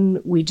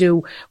in, we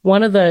do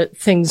one of the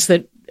things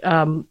that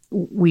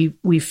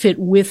we fit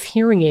with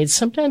hearing aids.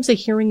 Sometimes a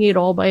hearing aid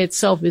all by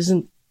itself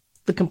isn't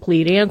the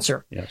complete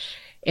answer. Yes.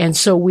 And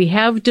so we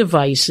have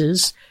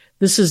devices.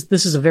 This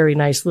is a very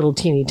nice little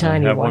teeny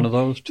tiny one. I have one of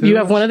those too. You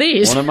have one of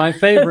these. One of my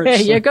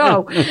favorites. There you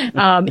go.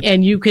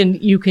 And you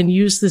can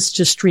use this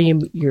to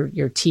stream your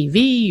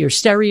TV, your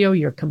stereo,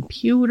 your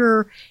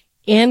computer,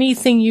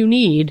 anything you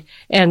need.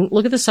 And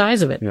look at the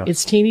size of it. Yeah.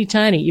 It's teeny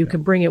tiny. You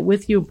can bring it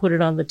with you and put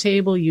it on the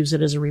table, use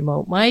it as a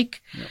remote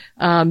mic.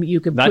 Yeah.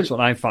 That's what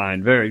I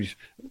find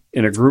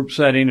in a group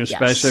setting,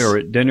 especially, or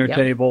at dinner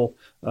table,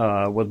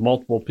 with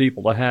multiple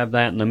people, to have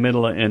that in the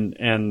middle.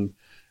 And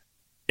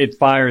it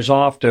fires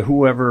off to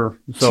whoever.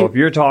 So if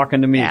you're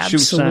talking to me, it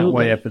shoots that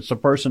way. If it's the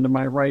person to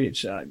my right,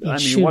 it's, I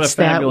mean, what a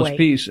fabulous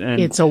piece.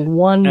 And it's a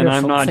wonderful And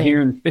I'm not thing.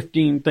 hearing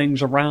 15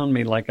 things around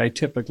me like I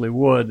typically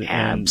would.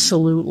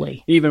 Absolutely.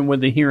 And even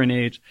with the hearing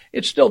aids,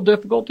 it's still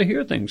difficult to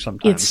hear things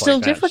sometimes. It's still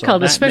like that.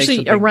 difficult, So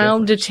especially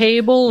around a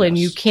table, and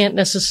you can't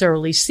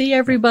necessarily see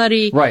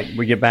everybody. Right.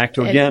 We get back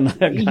to again.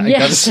 I Yes.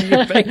 gotta see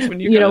your face when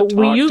you know, talk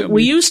to me.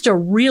 we used to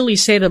really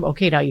say to them,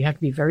 okay, now you have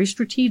to be very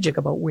strategic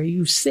about where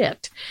you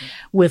sit.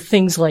 With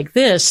things like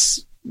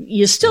this,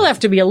 you still have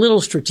to be a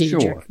little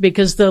strategic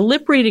because the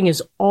lip reading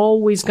is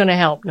always going to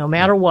help no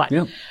matter what.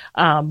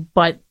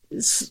 But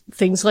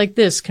things like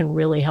this can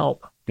really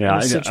help.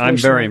 Yeah, I'm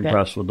very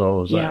impressed with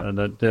those.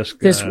 The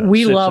disc we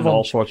sits love in them.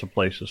 all sorts of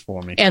places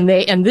for me.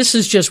 And this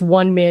is just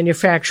one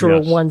manufacturer,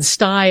 one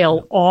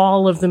style.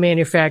 All of the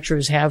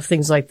manufacturers have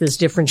things like this,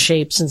 different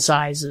shapes and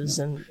sizes,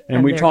 and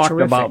we they're talked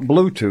terrific. about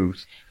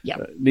Bluetooth.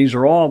 These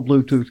are all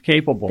Bluetooth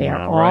capable They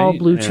now, are all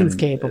right? Bluetooth And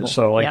capable.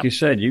 So, like you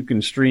said, you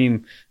can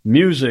stream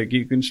music,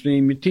 you can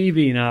stream your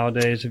TV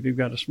nowadays. If you've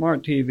got a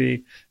smart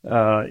TV,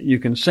 you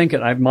can sync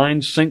it.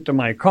 Mine synced to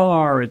my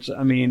car.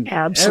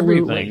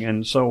 Absolutely. Everything.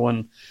 And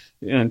so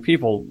and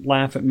people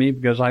laugh at me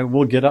because I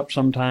will get up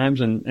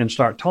sometimes and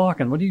start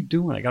talking. What are you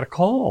doing? I got a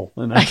call.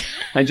 And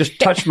I just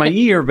touch my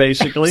ear,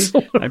 basically.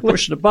 I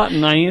push the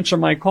button. I answer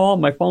my call.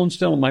 My phone's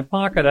still in my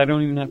pocket. I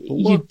don't even have to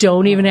look. You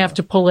don't even have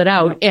to pull it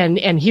out.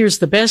 And here's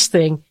the best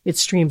thing. It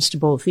streams to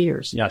both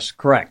ears. Yes,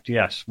 correct.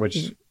 Yes.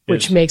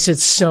 Which makes it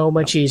so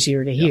much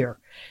easier to hear.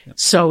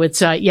 So it's,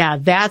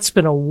 that's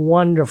been a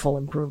wonderful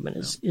improvement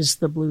is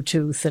the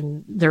Bluetooth.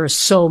 And there are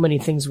so many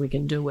things we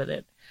can do with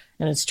it.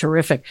 And it's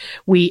terrific.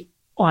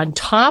 On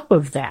top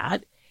of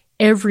that,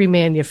 every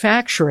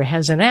manufacturer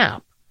has an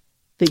app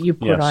that you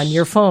put on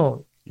your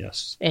phone.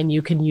 Yes. And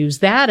you can use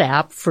that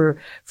app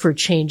for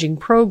changing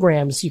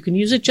programs. You can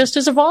use it just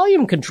as a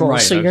volume control.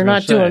 Right, so you're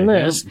not doing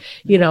this.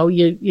 You know,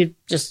 you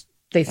just,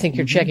 they think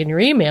you're checking your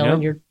email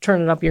and you're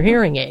turning up your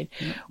hearing aid.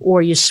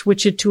 Or you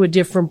switch it to a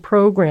different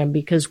program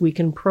because we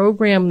can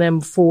program them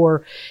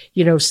for,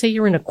 say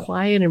you're in a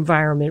quiet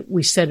environment,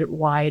 we set it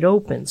wide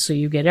open so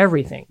you get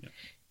everything.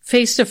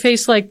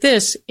 Face-to-face like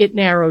this, it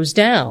narrows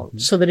down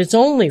so that it's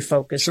only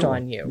focused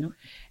on you.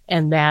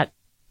 And that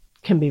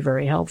can be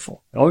very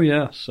helpful. Oh,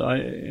 yes.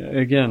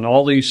 Again,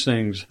 all these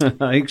things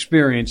I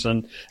experience,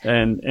 and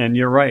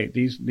you're right.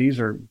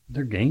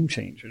 They're game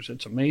changers.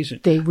 It's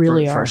amazing. They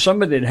really are. For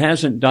somebody that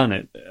hasn't done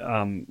it,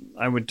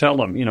 I would tell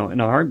them, in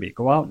a heartbeat,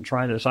 go out and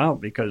try this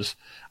out, because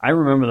I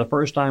remember the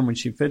first time when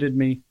she fitted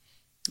me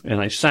and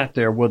I sat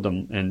there with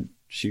them, and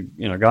she,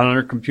 got on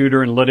her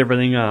computer and lit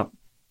everything up,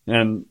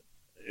 and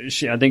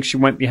I think she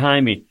went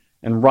behind me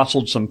and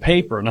rustled some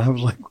paper, and I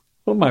was like,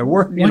 oh my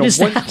word. What is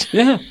that?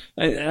 Yeah.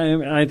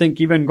 I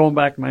think even going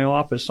back to my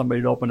office,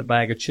 somebody'd opened a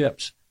bag of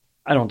chips.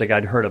 I don't think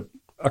I'd heard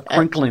a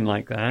crinkling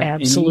like that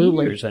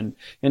Absolutely. in years. And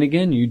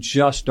again, you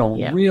just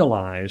don't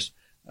realize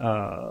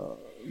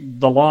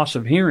the loss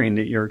of hearing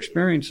that you're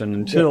experiencing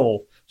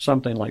until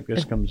something like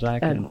this comes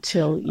back in.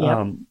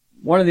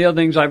 One of the other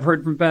things I've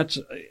heard from vets,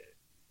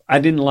 I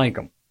didn't like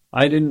them.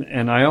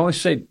 And I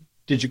always say,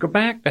 did you go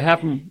back to have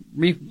them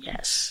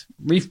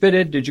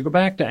refitted? Did you go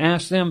back to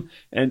ask them?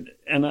 And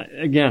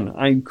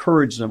I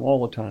encourage them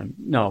all the time.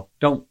 No,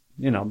 don't,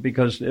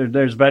 because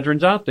there's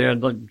veterans out there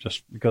that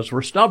just because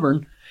we're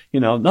stubborn,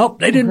 nope,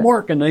 they didn't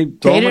work, and they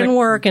didn't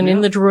work, and in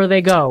the drawer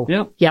they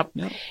go. Yep.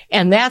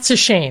 And that's a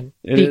shame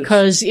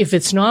because if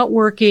it's not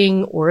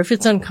working or if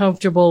it's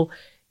uncomfortable,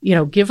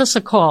 give us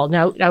a call.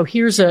 Now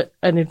here's an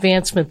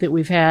advancement that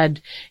we've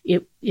had.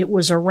 It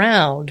was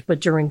around, but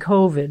during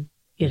COVID,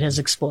 it has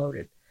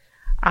exploded.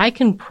 I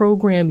can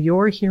program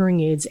your hearing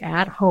aids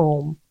at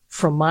home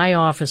from my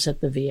office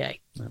at the VA.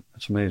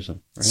 That's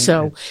amazing. Right?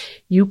 So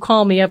you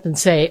call me up and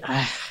say,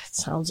 it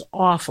sounds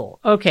awful.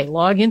 Okay,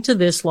 log into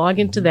this, log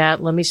into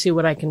that. Let me see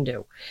what I can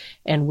do.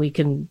 And we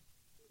can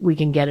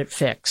get it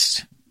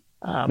fixed.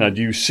 Now,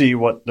 do you see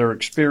what they're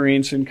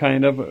experiencing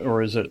kind of,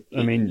 or is it,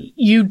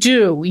 You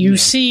do. You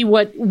see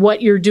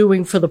what you're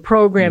doing for the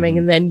programming,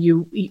 and then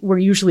we're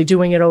usually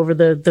doing it over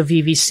the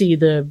VVC,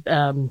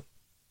 the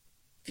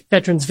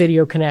Veterans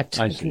Video Connect.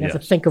 I can never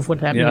think of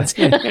what that means.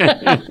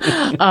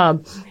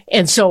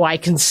 And so I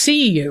can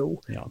see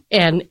you. Yeah.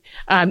 And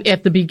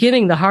at the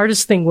beginning, the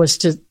hardest thing was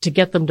to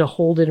get them to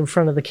hold it in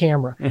front of the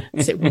camera.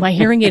 Say, my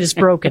hearing aid is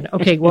broken.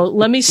 Okay, well,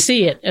 let me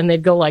see it. And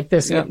they'd go like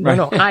this.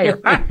 No,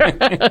 higher.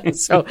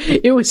 So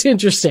it was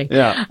interesting.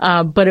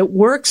 Yeah. But it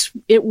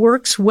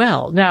works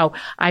well. Now,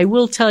 I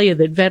will tell you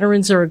that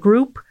veterans are a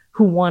group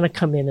who want to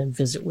come in and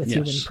visit with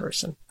you in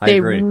person.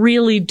 They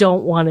really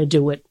don't want to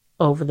do it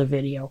over the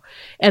video,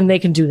 and they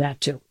can do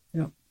that too.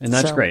 Yeah, and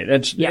that's great.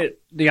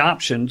 The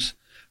options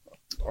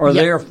are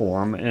there for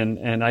them,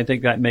 and I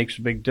think that makes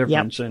a big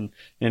difference. And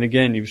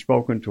again, you've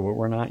spoken to it.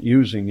 We're not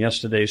using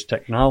yesterday's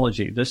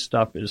technology. This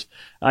stuff is.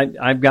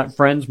 I've got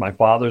friends. My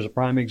father's a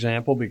prime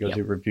example because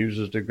he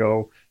refuses to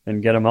go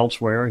and get them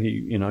elsewhere.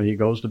 He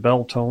goes to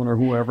Beltone or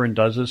whoever and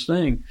does his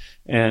thing,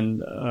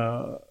 and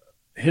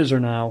his are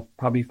now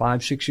probably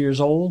 5-6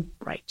 years old.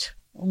 Right.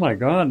 oh my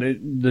God,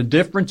 the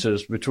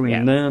differences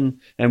between them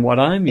and what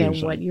I'm using.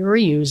 And what you're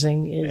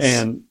using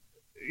is...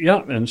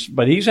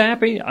 But he's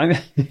happy. And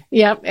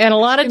a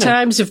lot of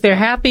times if they're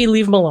happy,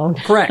 leave them alone.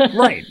 Correct,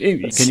 right.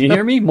 Can you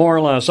hear me? More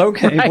or less.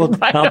 Okay,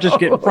 I'll just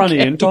get in front of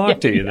you and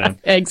talk to you then.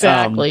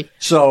 Exactly.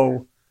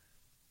 So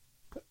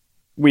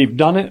we've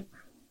done it.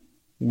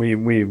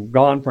 We've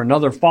gone for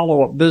another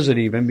follow-up visit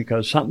even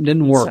because something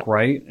didn't work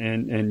right,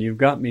 and you've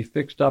got me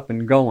fixed up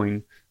and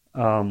going.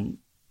 2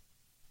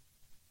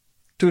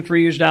 or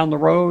 3 years down the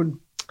road,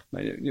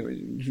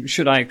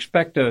 should I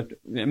expect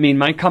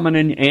am I coming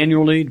in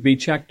annually to be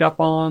checked up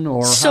on,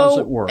 or how does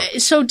it work?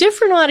 So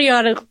different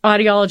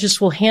audiologists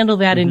will handle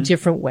that in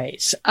different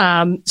ways.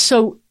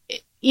 So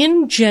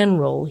in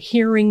general,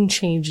 hearing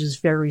changes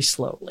very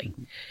slowly.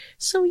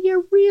 So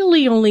you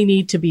really only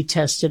need to be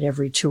tested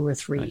every 2 or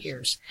 3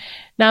 years.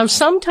 Now,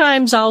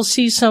 sometimes I'll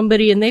see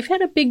somebody and they've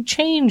had a big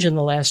change in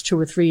the last 2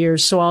 or 3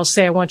 years. So I'll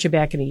say, I want you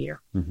back in a year.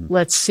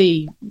 Let's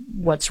see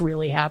what's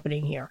really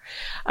happening here.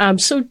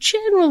 So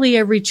generally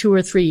every 2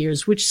 or 3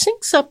 years, which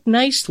syncs up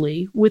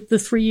nicely with the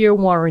 3-year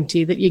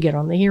warranty that you get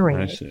on the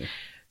hearing aid.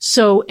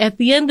 So at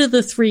the end of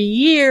the 3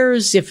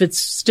 years, if it's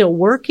still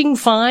working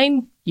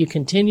fine, you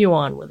continue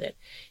on with it.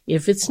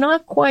 If it's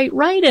not quite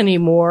right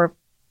anymore,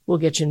 we'll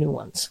get you new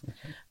ones.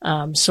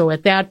 So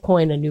at that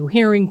point, a new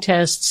hearing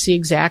test, see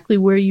exactly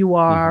where you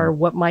are,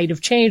 what might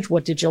have changed,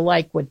 what did you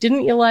like, what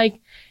didn't you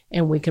like,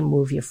 and we can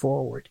move you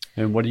forward.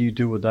 And what do you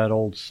do with that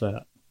old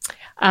set?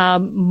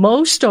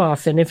 Most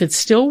often, if it's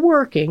still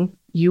working,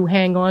 you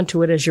hang on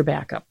to it as your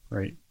backup.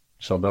 Right.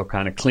 So they'll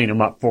kind of clean them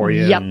up for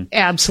you. Yep,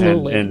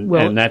 absolutely.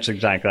 And that's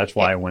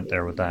why I went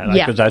there with that.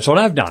 Because that's what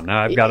I've done.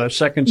 Now I've got a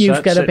second set.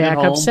 You've got a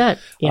backup set.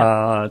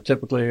 Yeah.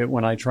 Typically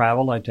when I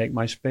travel, I take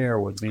my spare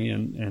with me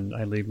and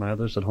I leave my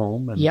others at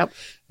home. And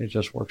it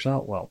just works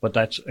out well. But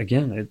that's,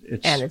 again,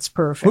 it's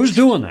perfect. Who's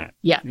doing that?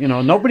 Yeah.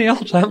 Nobody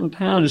else out in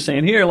town is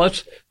saying, here,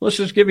 let's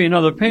just give you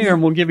another pair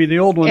and we'll give you the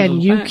old ones.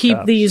 And you keep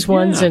these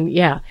ones and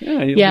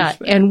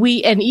And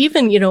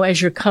even,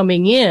 as you're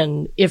coming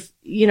in, if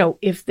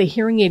the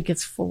hearing aid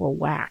gets full of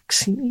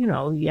wax, you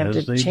have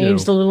to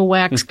change the little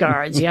wax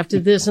guards. You have to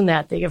this and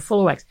that. They get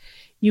full of wax.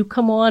 You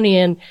come on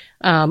in,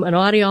 an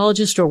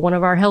audiologist or one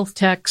of our health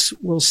techs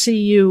will see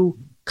you,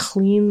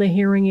 clean the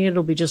hearing aid.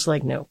 It'll be just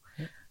like new.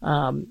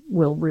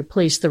 We'll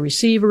replace the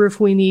receiver if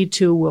we need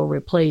to. We'll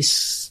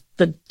replace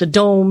the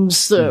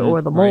domes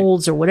or the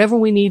molds or whatever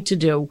we need to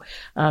do,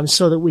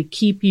 so that we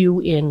keep you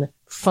in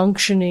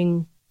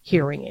functioning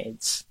hearing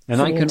aids.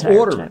 And I can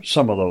order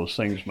some of those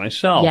things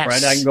myself,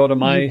 right? I can go to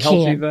my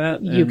Healthy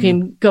Vet. You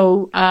can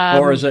go,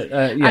 or is it,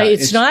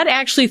 it's not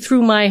actually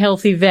through my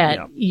Healthy Vet.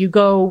 Yeah. You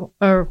go,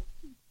 or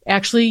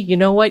actually, you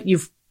know what?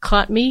 You've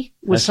caught me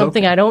with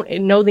something I don't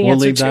know the answer to. We'll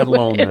leave that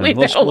alone then.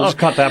 Let's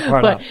cut that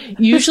part out.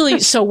 Usually,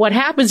 so what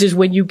happens is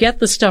when you get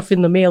the stuff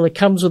in the mail, it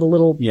comes with a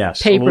little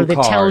paper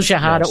that tells you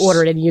how to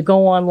order it, and you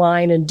go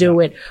online and do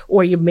it,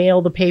 or you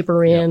mail the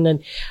paper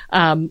in.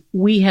 And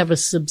we have a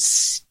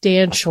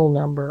substantial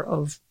number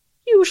of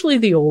usually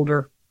the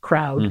older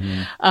crowd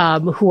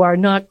who are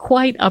not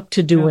quite up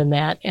to doing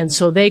that. And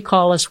so they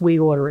call us, we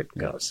order it,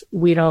 goes.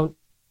 We don't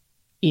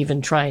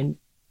even try and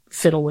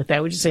fiddle with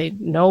that. We just say,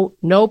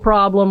 no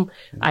problem.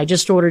 I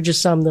just ordered you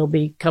some. They'll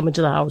be coming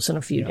to the house in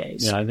a few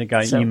days. Yeah, I think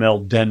I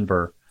emailed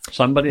Denver.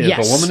 Somebody,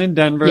 there's a woman in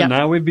Denver.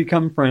 Now we've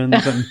become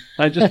friends. And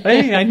I just,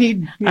 hey, I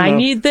need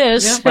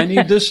this. I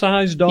need this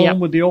size dome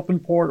with the open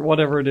port,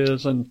 whatever it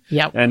is. And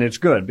it's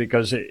good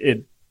because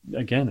it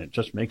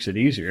just makes it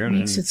easier.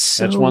 Makes it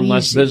so that's one easy.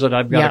 Less visit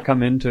I've got to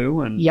come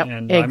into.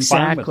 And I'm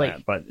fine with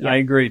that. But I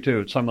agree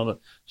too.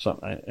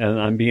 And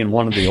I'm being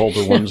one of the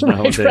older ones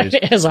nowadays. Right,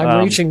 as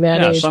I'm reaching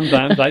that age.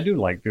 Sometimes I do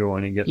like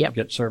going and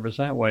get service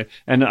that way.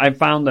 And I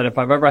found that if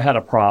I've ever had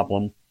a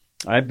problem,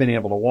 I've been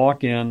able to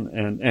walk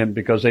in and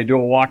because they do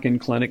a walk-in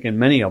clinic in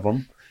many of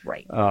them.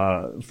 Right.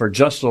 For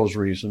just those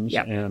reasons.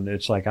 And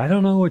it's like, I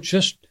don't know, it's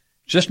just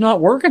not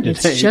working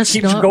today. It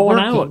keeps going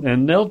out,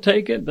 and they'll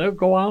take it. They'll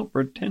go out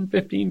for 10,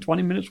 15,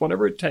 20 minutes,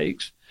 whatever it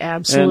takes.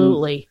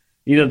 Absolutely.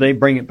 And either they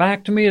bring it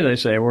back to me or they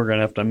say, we're going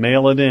to have to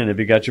mail it in. Have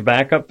you got your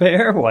backup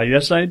pair? Well,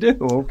 yes, I do.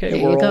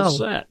 Okay, we're all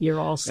set. You're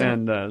all set.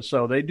 And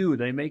so they do.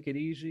 They make it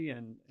easy.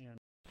 And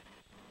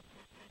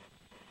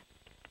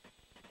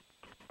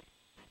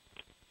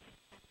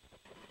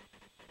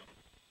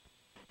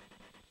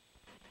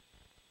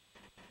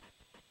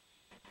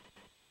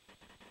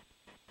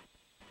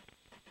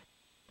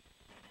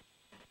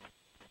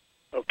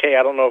Okay,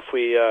 I don't know if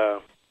we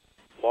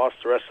lost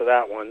the rest of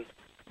that one,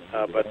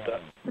 but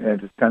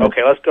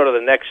okay, let's go to the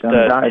next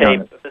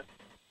tape.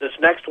 This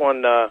next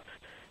one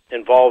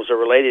involves a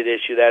related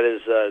issue, that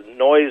is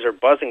noise or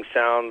buzzing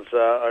sounds,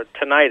 or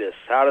tinnitus.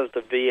 How does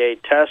the VA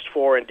test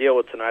for and deal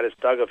with tinnitus?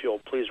 Doug, if you'll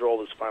please roll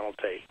this final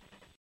tape.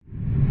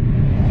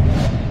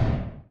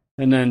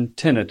 And then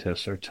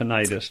tinnitus or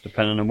tinnitus,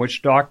 depending on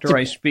which doctor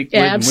I speak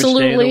with and which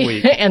day of the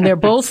week. And they're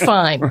both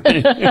fine.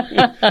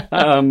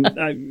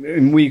 I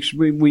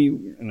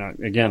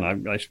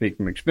speak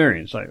from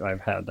experience.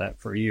 I've had that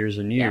for years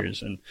and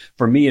years. And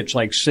for me, it's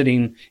like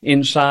sitting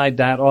inside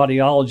that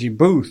audiology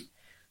booth.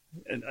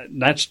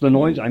 That's the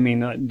noise. I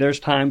mean, there's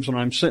times when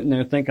I'm sitting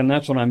there thinking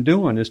that's what I'm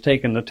doing is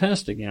taking the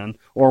test again.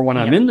 Or when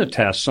I'm in the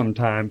test,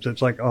 sometimes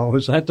it's like, oh,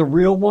 is that the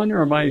real one,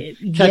 or am I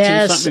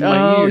catching something in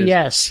my ears?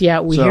 Yes. Yeah,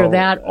 we hear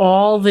that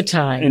all the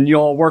time. And you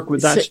all work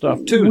with that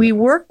stuff too. We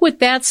work with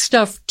that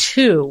stuff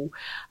too.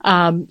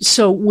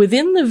 So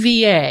within the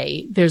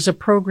VA, there's a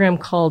program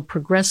called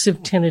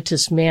Progressive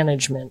Tinnitus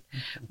Management,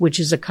 which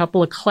is a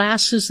couple of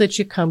classes that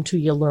you come to.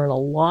 You learn a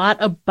lot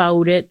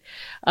about it,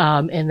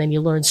 and then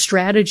you learn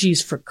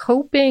strategies for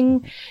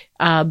coping.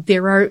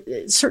 There are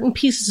certain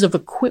pieces of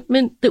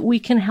equipment that we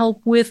can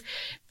help with.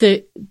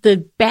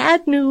 The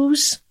bad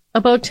news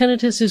about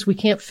tinnitus is we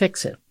can't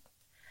fix it.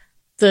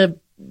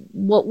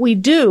 What we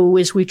do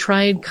is we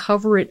try and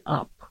cover it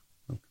up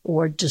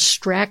or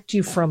distract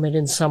you from it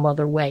in some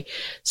other way.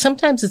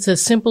 Sometimes it's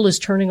as simple as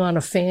turning on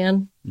a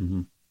fan.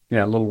 Mm-hmm.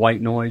 Yeah, a little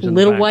white noise.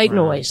 Little white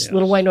noise. Yes.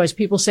 Little white noise.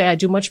 People say I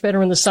do much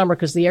better in the summer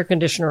because the air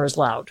conditioner is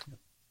loud.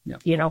 Yeah.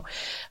 You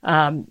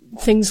know,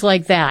 things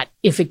like that.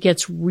 If it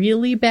gets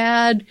really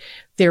bad,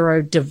 there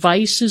are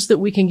devices that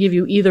we can give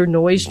you, either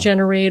noise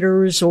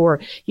generators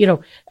or,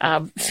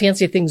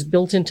 fancy things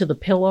built into the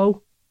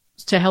pillow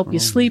to help you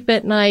sleep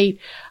at night.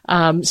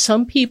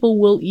 Some people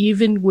will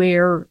even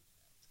wear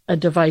a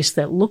device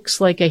that looks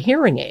like a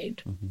hearing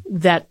aid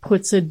that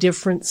puts a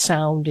different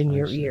sound in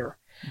your ear.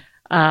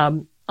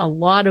 A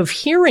lot of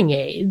hearing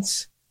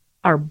aids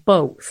are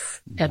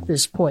both at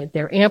this point.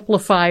 They're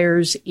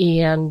amplifiers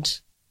and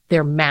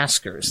they're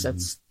maskers.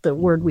 That's the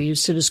word we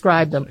use to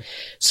describe them.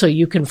 So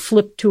you can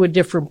flip to a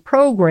different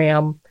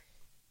program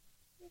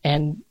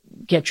and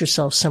get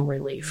yourself some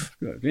relief.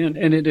 Good.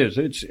 And it is.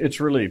 It's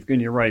relief.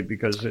 And you're right,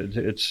 because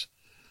it's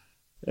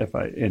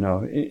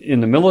in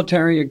the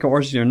military, of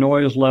course, your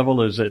noise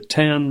level is at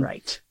 10.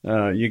 Right.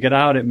 You get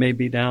out, it may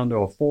be down to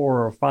a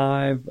 4 or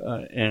 5.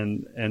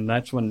 And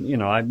that's when,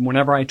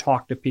 whenever I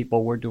talk to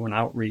people, we're doing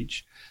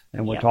outreach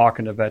and we're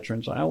talking to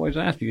veterans. I always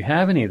ask, do you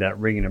have any of that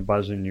ringing and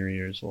buzzing in your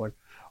ears? Like,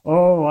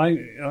 oh,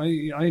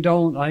 I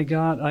don't,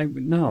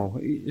 no.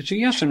 It's a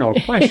yes or no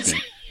question.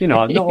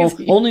 No,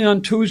 only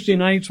on Tuesday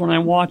nights when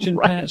I'm watching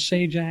Pat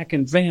Sajak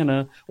and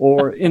Vanna,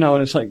 or, and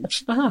it's like,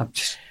 stop,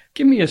 just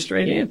give me a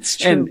straight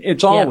answer. And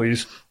it's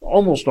always,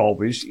 almost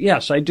always,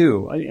 yes, I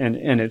do.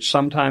 And it's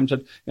sometimes,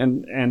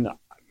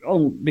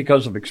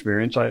 because of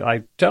experience,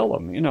 I tell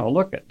them,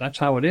 look, that's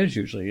how it is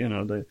usually.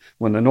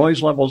 When the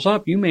noise level's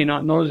up, you may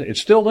not notice it.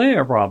 It's still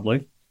there,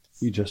 probably.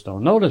 You just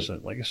don't notice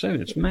it. Like I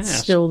said, it's masked.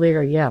 It's still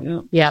there, yeah.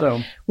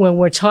 So, when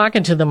we're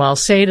talking to them, I'll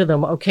say to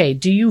them, okay,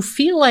 do you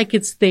feel like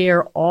it's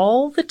there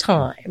all the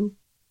time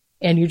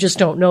and you just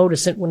don't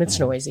notice it when it's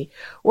noisy?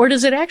 Or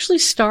does it actually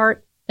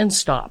start and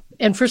stop?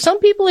 And for some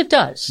people it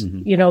does.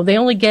 They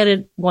only get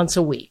it once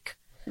a week,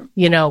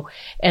 and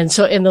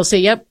they'll say,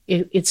 yep,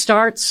 it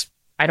starts.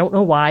 I don't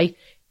know why.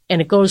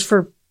 And it goes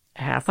for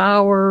a half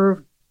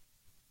hour,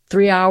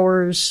 3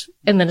 hours,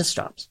 and then it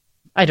stops.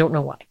 I don't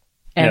know why.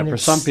 And for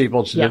some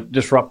people, it's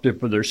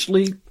disruptive for their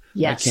sleep.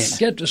 Yes. They can't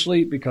get to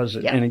sleep because,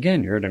 and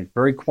again, you're in a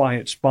very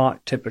quiet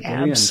spot typically.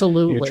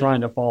 Absolutely. And you're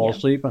trying to fall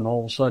asleep, and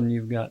all of a sudden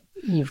you've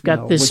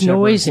got this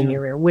noise in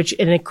your ear,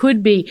 and it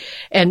could be,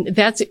 and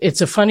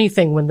it's a funny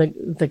thing when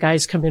the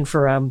guys come in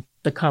for,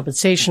 the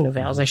compensation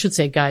evals. I should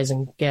say guys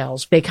and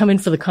gals. They come in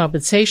for the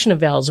compensation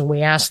evals and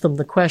we ask them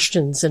the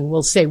questions and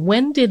we'll say,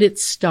 when did it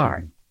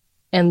start?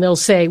 And they'll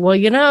say,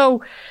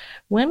 well,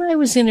 when I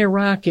was in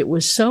Iraq, it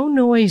was so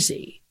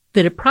noisy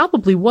that it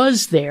probably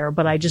was there,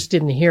 but I just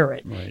didn't hear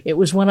it. Right. It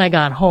was when I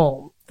got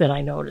home that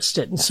I noticed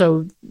it. And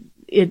so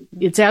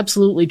it's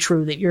absolutely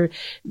true that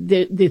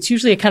it's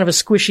usually a kind of a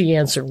squishy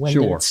answer. When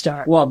did it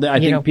start? Well, I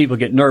think people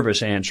get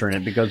nervous answering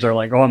it because they're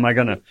like, oh, am I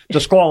going to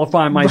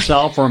disqualify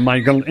myself or am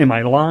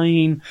I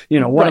lying?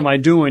 What am I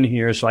doing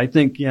here? So I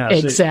think,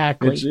 yes.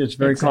 Exactly. It's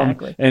very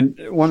common. And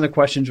one of the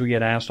questions we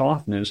get asked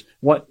often is,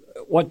 what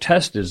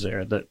test is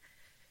there that?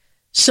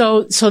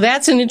 So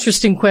that's an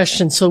interesting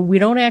question. So we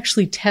don't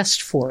actually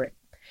test for it.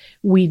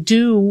 We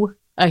do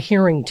a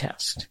hearing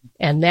test,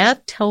 and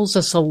that tells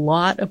us a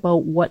lot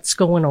about what's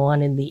going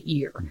on in the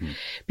ear,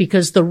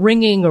 because the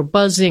ringing or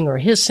buzzing or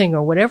hissing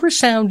or whatever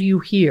sound you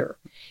hear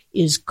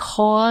is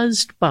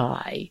caused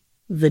by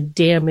the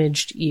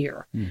damaged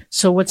ear.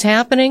 So what's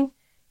happening?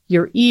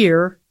 Your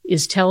ear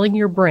is telling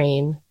your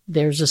brain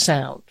there's a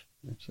sound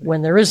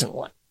when there isn't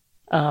one,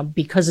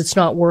 because it's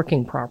not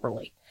working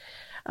properly.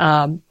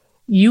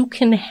 You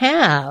can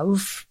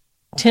have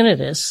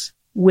tinnitus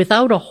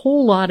without a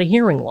whole lot of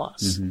hearing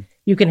loss.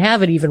 You can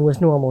have it even with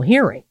normal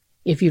hearing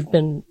if you've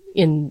been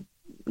in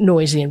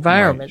noisy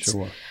environments.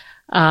 Right,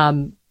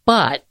 sure.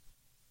 But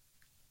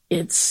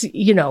it's,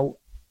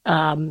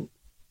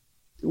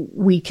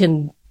 we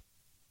can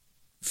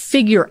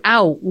figure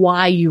out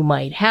why you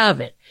might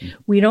have it.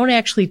 We don't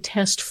actually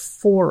test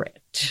for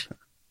it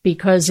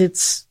because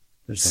it's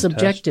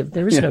subjective.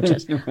 There is no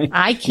test. Right.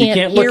 I can't You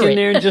can't hear look it. in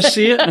there and just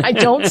see it? I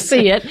don't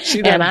see it,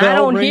 and I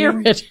don't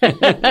hear it.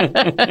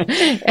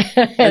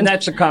 And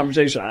that's a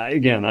conversation,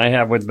 I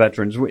have with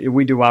veterans.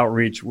 We do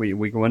outreach.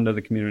 We go into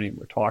the community.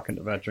 We're talking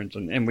to veterans,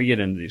 and we get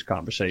into these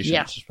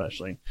conversations,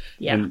 especially.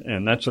 Yeah.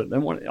 And that's what,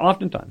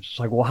 oftentimes, it's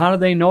like, well, how do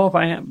they know if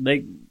I have,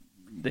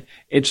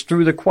 it's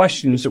through the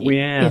questions that we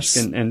ask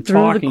and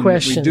talking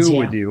that we do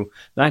with you.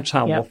 That's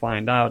how we'll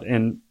find out.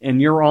 And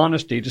your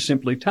honesty to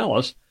simply tell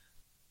us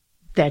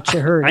that you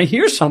heard. I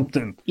hear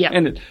something. Yeah.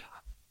 And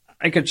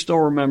I could still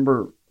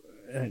remember,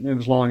 and it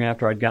was long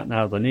after I'd gotten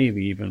out of the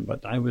Navy even,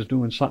 but I was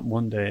doing something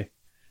one day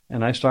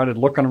and I started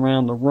looking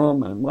around the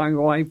room and my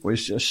wife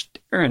was just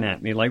staring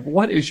at me like,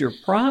 what is your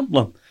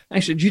problem? I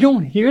said, you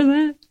don't hear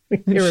that?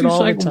 And hear she's it all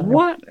like, the time.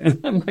 what? And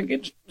I'm like,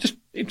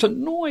 it's a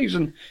noise.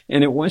 And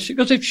it was, she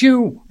goes, it's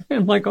you. And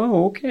I'm like,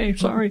 oh, okay,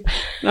 sorry.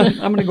 I'm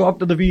going to go up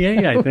to the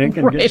VA, I think,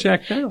 and get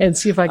checked out. And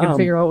see if I can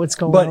figure out what's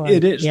going on. But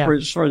it is,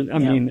 I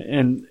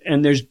mean,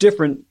 and there's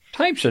different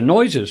types of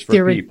noises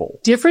for people.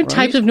 Different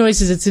types of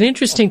noises. It's an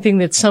interesting thing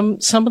that some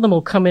of them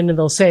will come in and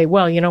they'll say,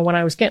 well, when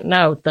I was getting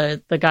out,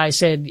 the guy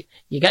said,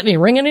 you got any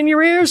ringing in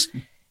your ears?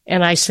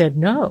 And I said,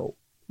 no,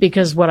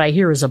 because what I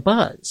hear is a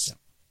buzz.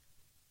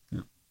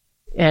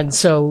 And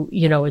so,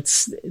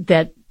 it's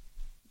that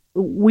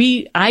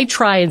I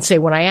try and say,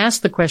 when I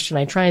ask the question,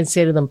 I try and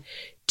say to them,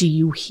 do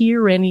you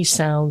hear any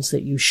sounds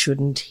that you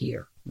shouldn't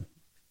hear?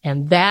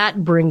 And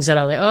that brings it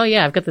out. Oh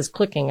yeah, I've got this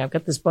clicking, I've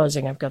got this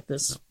buzzing, I've got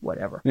this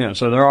whatever. Yeah.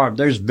 So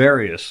there's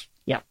various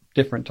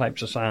different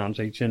types of sounds.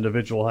 Each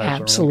individual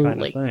has their own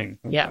kind of thing.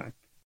 Okay. Yeah.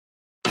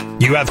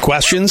 You have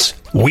questions?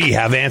 We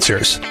have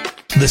answers.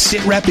 The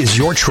SITREP is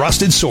your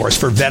trusted source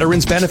for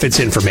veterans benefits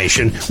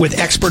information with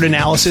expert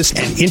analysis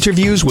and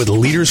interviews with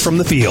leaders from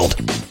the field.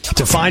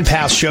 To find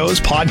past shows,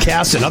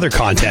 podcasts, and other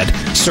content,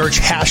 search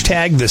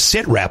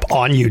 #TheSitRep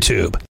on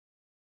YouTube.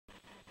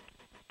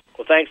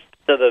 Well, thanks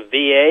to the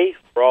VA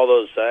for all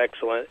those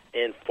excellent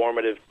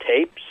informative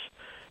tapes.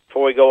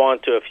 Before we go on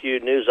to a few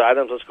news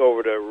items, let's go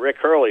over to Rick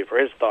Hurley for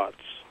his thoughts.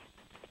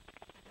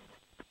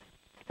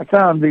 I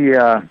found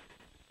the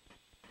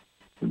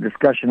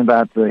discussion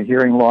about the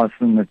hearing loss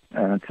and the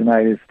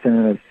tinnitus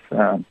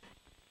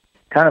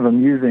kind of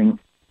amusing,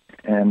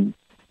 and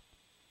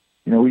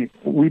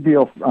we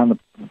deal on the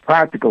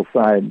practical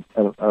side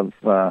of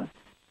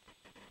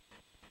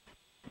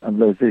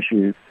those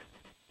issues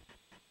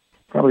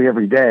probably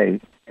every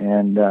day,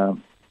 and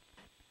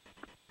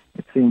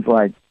it seems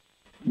like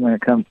when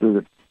it comes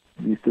to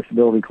these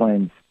disability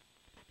claims,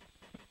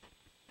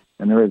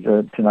 and there is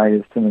a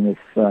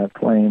tinnitus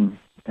claim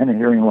and a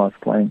hearing loss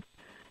claim,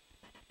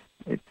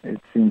 it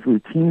seems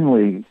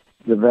routinely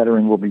the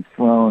veteran will be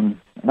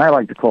thrown, and I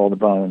like to call the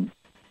bone,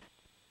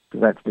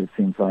 because that's what it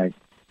seems like,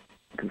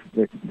 because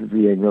the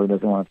VA really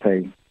doesn't want to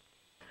pay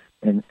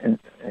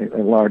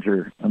a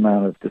larger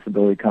amount of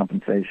disability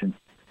compensation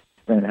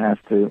than it has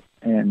to,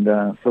 and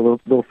so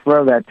they'll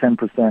throw that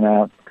 10%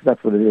 out, because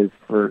that's what it is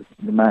for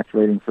the max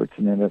rating for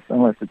tinnitus,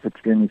 unless it's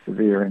extremely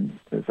severe and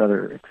there's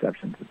other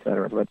exceptions, et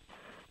cetera. But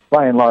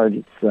by and large,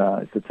 it's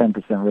a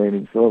 10%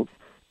 rating, so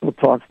we'll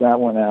toss that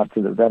one out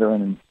to the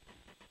veteran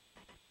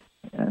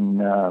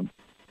and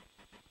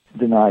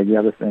deny the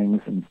other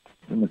things, and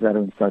then the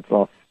veteran starts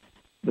off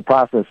the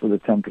process with a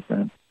 10%.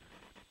 Can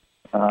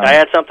I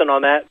add something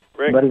on that,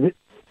 Rick? Let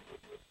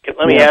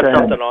me add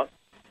something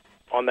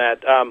on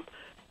that.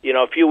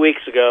 A few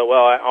weeks ago,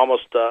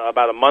 almost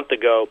about a month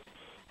ago,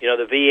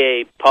 the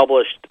VA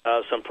published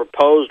some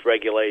proposed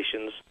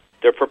regulations.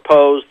 They're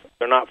proposed.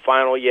 They're not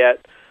final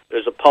yet.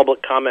 There's a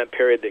public comment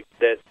period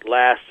that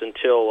lasts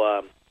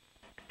until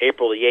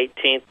April the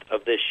 18th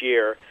of this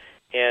year,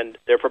 and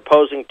they're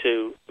proposing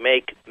to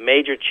make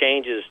major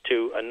changes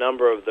to a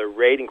number of the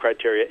rating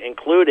criteria,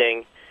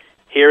 including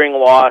hearing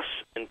loss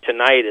and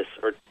tinnitus.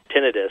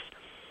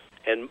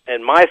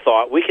 And my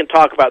thought, we can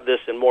talk about this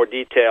in more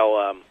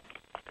detail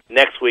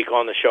next week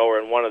on the show or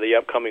in one of the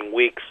upcoming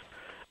weeks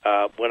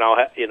when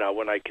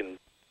I can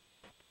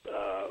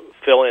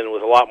fill in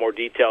with a lot more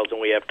details than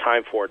we have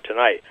time for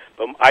tonight.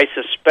 But I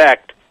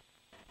suspect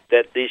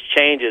that these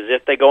changes,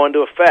 if they go into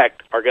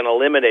effect, are going to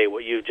eliminate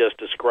what you just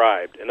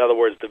described. In other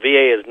words, the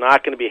VA is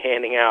not going to be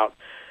handing out,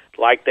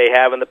 like they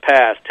have in the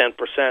past, 10%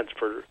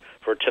 for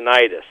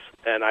tinnitus.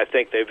 And I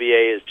think the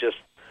VA is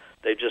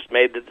they've just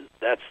made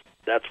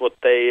that's what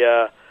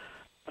they're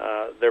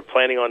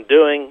planning on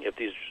doing if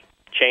these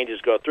changes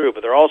go through.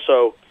 But they're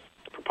also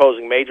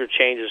proposing major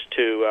changes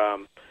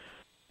to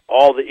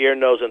all the ear,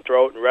 nose, and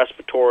throat and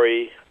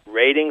respiratory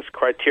ratings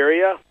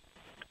criteria,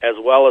 as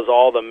well as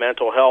all the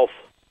mental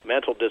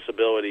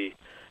disability,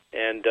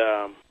 and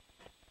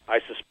I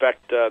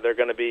suspect there are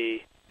going to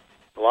be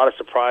a lot of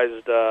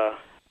surprised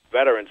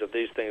veterans if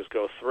these things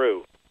go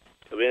through.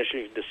 It'll be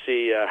interesting to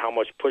see how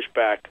much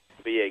pushback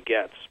VA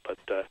gets.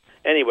 But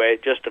anyway,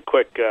 just a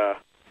quick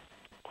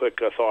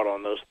thought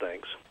on those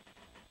things.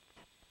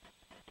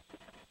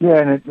 Yeah,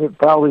 and it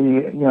probably,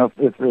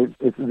 if the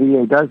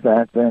VA does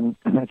that, then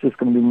it's just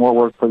going to be more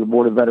work for the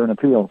Board of Veteran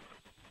Appeals,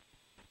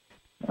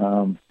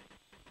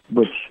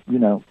 which,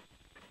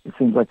 it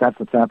seems like that's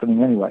what's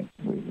happening anyway.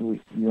 You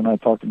and I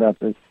talked about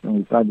this, and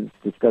we've had this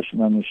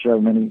discussion on the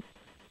show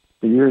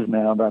for years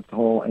now about the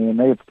whole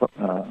AMA.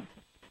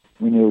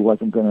 We knew it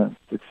wasn't going to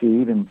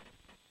succeed, and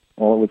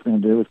all it was going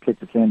to do was kick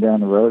the can down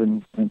the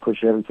road and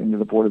push everything to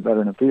the Board of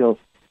Veteran Appeals,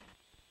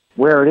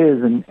 where it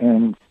is.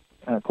 And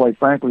quite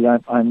frankly,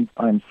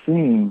 I'm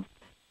seeing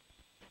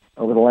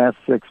over the last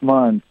 6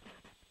 months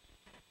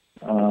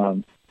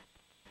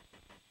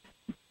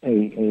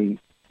a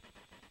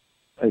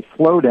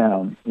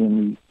slowdown in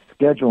the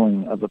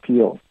scheduling of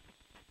appeals.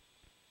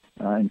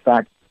 In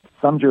fact,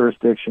 some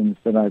jurisdictions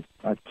that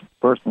I've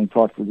personally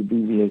talked to the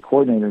BVA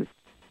coordinators,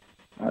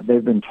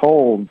 they've been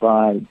told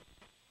by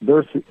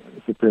their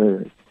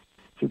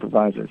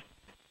supervisors,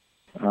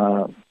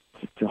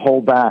 to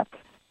hold back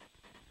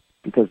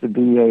because the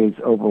VA is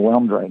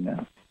overwhelmed right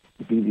now,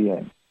 the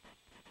BVA,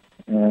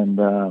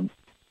 and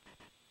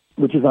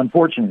which is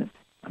unfortunate.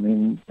 I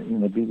mean,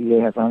 the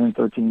BVA has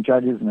 113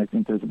 judges, and I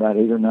think there's about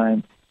 8 or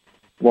 9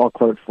 law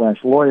clerks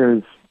 /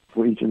 lawyers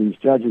for each of these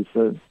judges.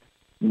 So,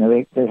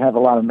 they have a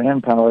lot of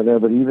manpower there,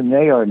 but even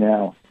they are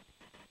now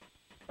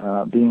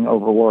being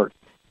overworked.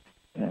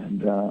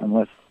 And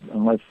unless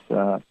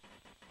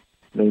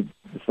they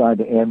decide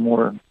to add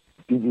more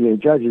BVA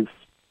judges,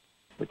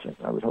 which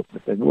I would hope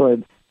that they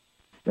would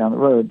down the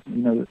road,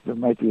 there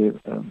might be a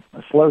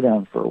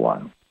slowdown for a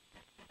while.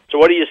 So,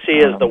 what do you see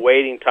as the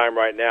waiting time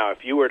right now?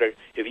 If you were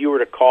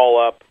to call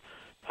up,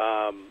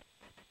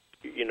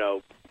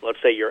 let's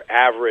say your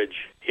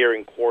average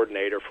hearing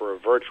coordinator for a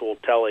virtual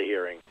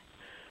telehearing,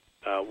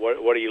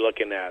 what are you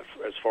looking at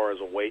as far as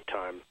a wait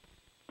time?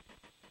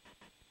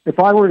 If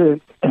I were to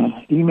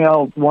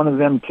email one of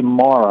them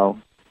tomorrow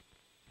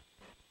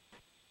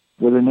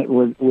with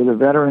a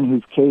veteran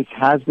whose case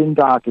has been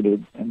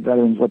docketed, and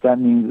veterans, what that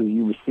means is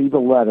you receive a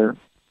letter,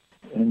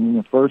 and in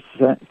the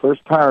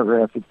first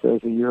paragraph it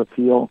says that your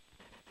appeal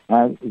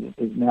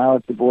is now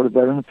at the Board of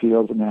Veteran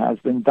Appeals and has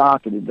been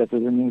docketed. That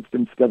doesn't mean it's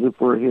been scheduled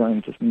for a hearing.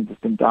 It just means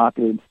it's been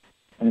docketed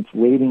and it's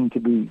waiting to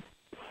be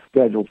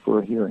scheduled for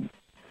a hearing.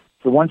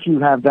 So once you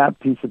have that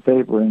piece of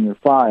paper in your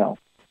file,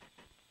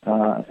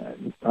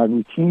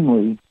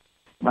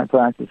 my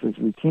practice is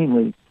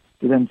routinely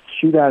to then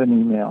shoot out an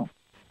email.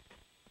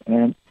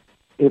 And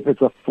if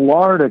it's a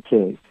Florida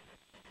case,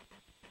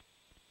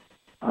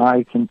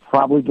 I can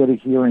probably get a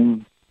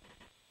hearing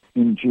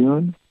in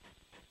June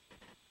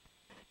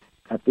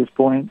at this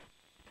point,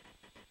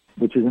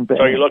 which isn't bad.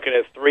 So you're looking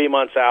at 3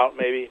 months out,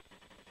 maybe?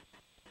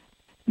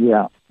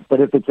 Yeah.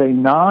 But if it's a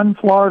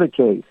non-Florida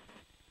case,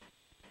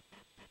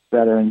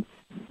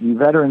 you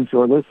veterans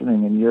who are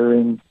listening and you're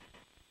in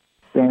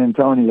San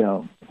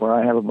Antonio, where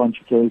I have a bunch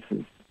of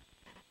cases,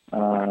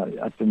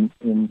 up in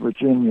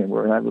Virginia,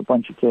 where I have a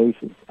bunch of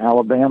cases,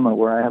 Alabama,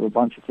 where I have a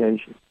bunch of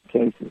cases.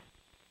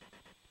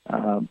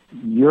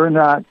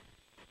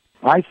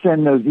 I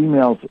send those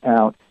emails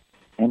out,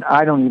 and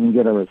I don't even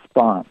get a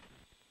response.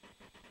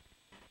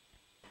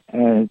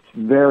 And it's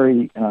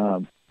very,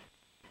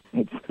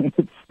 it's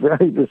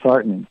very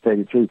disheartening, to tell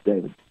you the truth,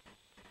 David.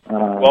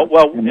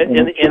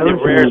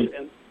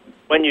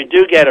 When you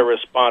do get a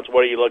response,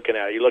 what are you looking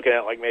at? Are you looking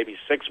at like maybe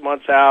 6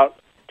 months out,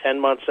 10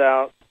 months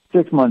out?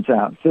 6 months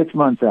out, 8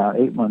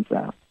 months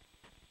out.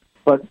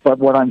 But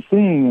what I'm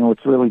seeing and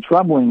what's really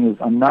troubling is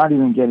I'm not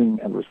even getting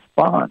a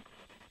response.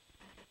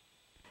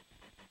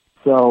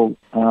 So,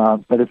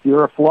 but if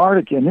you're a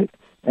Florida kid,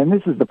 and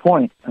this is the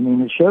point, I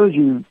mean, it shows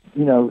you,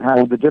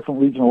 how the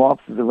different regional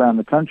offices around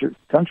the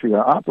country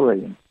are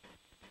operating.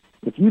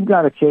 If you've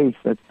got a case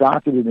that's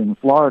docketed in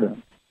Florida,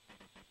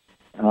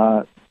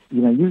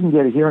 you can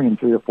get a hearing in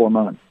 3 or 4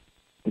 months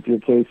if your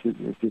case is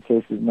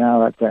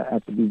now at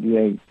the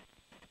BVA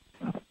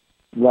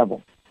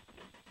level.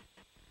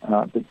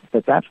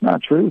 But that's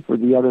not true for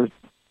the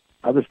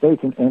other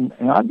states, and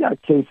I've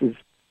got cases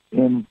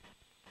in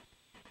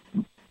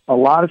a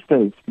lot of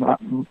states,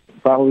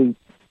 probably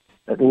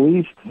at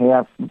least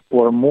half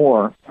or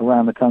more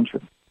around the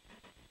country.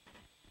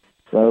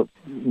 So,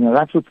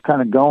 that's what's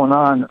kind of going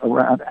on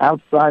around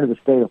outside of the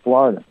state of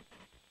Florida.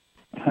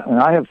 And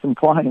I have some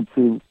clients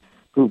who've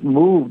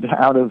moved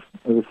out of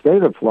the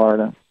state of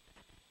Florida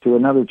to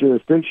another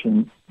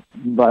jurisdiction,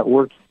 but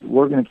we're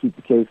going to keep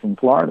the case in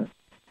Florida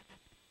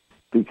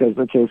because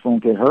the case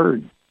won't get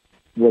heard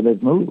where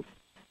they've moved.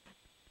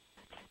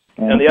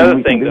 And the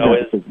other thing, though,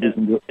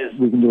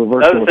 we can do a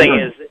virtual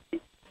hearing.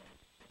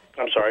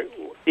 I'm sorry,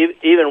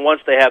 even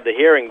once they have the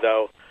hearing,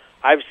 though,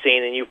 I've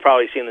seen, and you've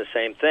probably seen the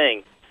same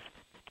thing,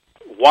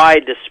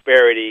 wide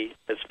disparity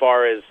as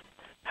far as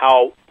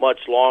how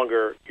much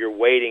longer you're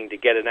waiting to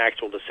get an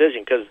actual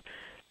decision, because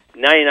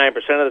 99%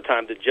 of the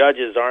time the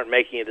judges aren't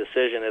making a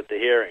decision at the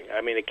hearing.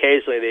 I mean,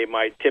 occasionally they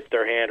might tip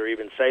their hand or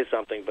even say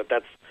something, but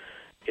that's,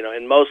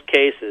 in most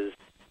cases,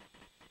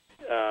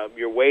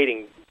 you're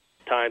waiting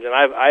times, and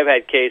I've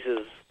had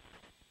cases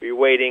where you're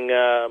waiting,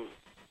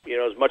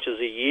 as much as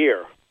a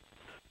year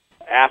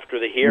after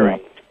the hearing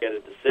to get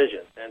a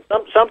decision, and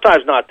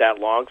sometimes not that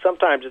long.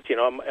 Sometimes it's,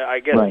 I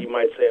guess you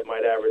might say it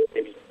might average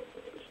maybe,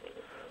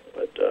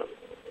 but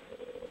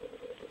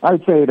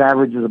I'd say it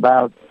averages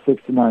about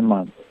 6 to 9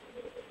 months.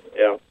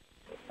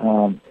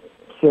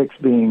 6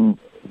 being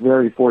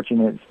very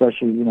fortunate,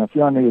 especially, if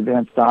you're on the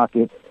advanced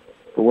docket,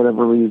 for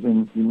whatever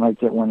reason, you might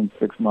get one in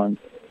 6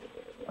 months.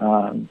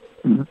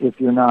 If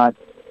you're not,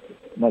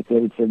 like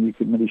David said, you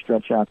could maybe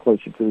stretch out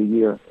closer to a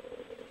year.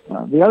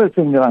 The other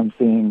thing that I'm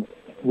seeing,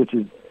 which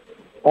is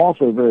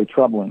also very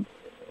troubling,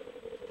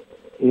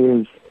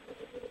 is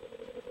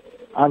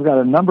I've got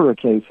a number of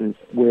cases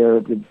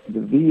where the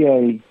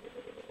VA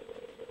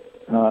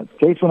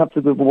case went up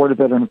to the Board of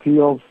Veteran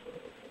Appeals.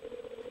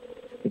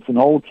 It's an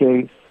old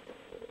case.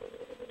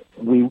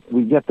 We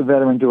get the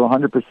veteran to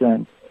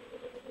 100%.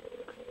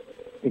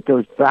 It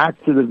goes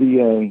back to the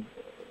VA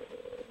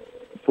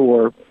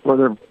for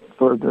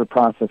further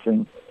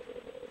processing,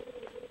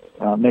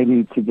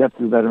 maybe to get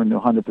the veteran to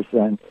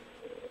 100%.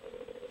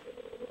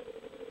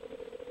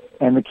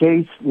 And the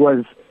case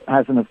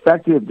has an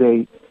effective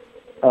date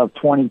of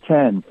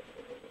 2010.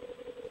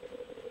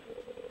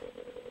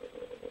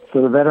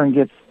 So the veteran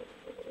gets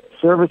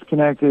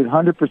service-connected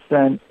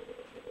 100%,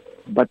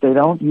 but they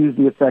don't use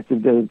the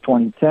effective date of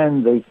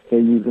 2010. They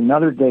use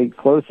another date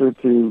closer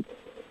to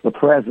the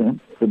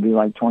present, could be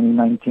like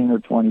 2019 or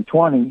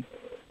 2020.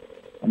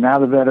 And now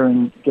the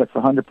veteran gets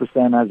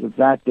 100% as of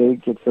that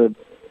date, gets a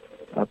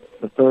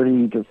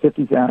 $30,000 to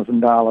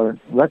 $50,000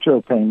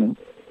 retro payment.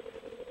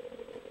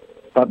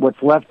 But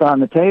what's left on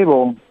the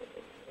table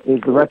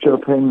is the retro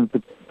payment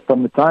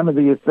from the time of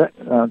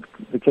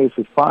the case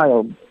was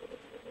filed,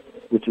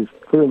 which is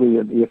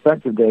clearly the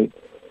effective date,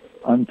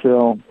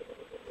 until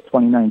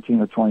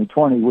 2019 or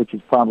 2020, which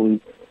is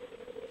probably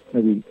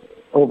maybe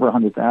over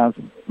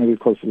 100,000, maybe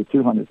closer to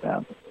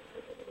 200,000.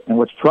 And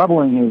what's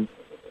troubling is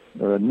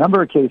there are a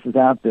number of cases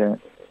out there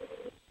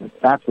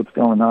that's what's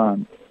going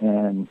on,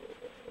 and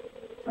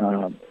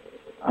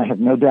I have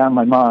no doubt in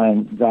my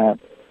mind that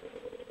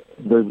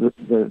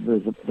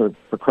they're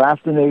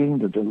procrastinating,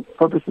 they're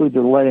purposely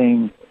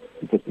delaying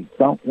because they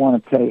don't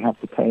want to have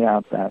to pay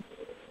out that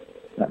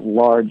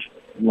large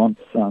lump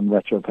sum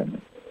retro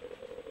payment.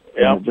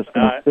 Yeah, they're just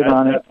going to sit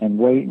on it and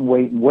wait and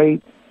wait and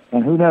wait,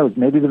 and who knows?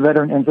 Maybe the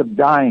veteran ends up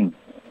dying.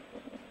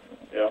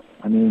 Yeah.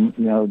 I mean,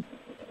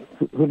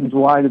 who knows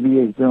why the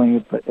VA is doing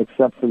it, but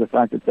except for the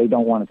fact that they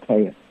don't want to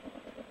pay it,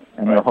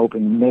 and they're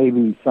hoping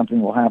maybe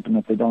something will happen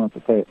if they don't have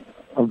to pay it.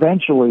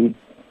 Eventually,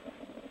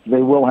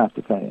 they will have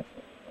to pay it.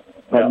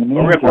 But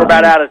we're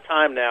about out of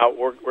time now.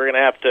 We're going to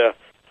have to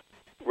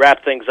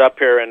wrap things up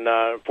here, and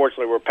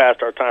unfortunately we're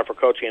past our time for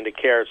coaching into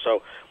care,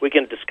 so we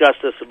can discuss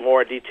this in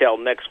more detail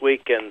next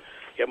week and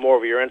get more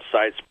of your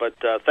insights. But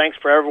thanks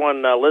for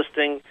everyone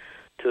listening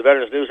to the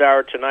Veterans News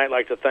Hour tonight. I'd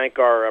like to thank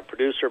our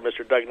producer,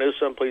 Mr. Doug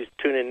Newsom. Please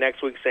tune in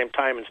next week, same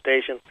time and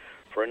station,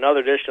 for another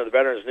edition of the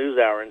Veterans News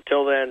Hour.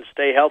 Until then,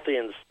 stay healthy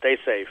and stay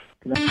safe.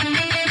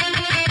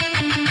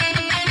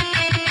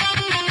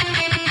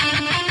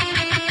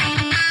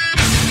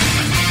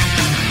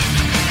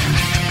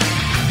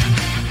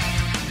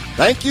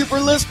 Thank you for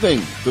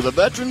listening to the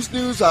Veterans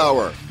News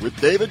Hour with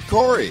David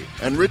Corey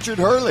and Richard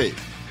Hurley.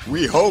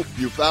 We hope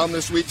you found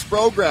this week's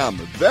program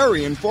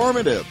very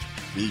informative.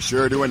 Be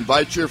sure to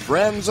invite your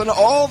friends and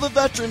all the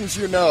veterans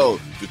you know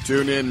to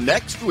tune in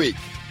next week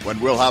when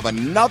we'll have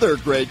another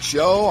great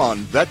show on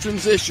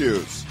veterans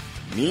issues.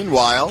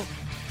 Meanwhile,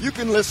 you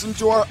can listen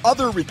to our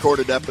other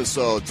recorded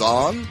episodes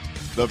on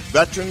the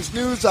Veterans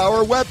News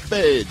Hour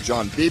webpage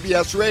on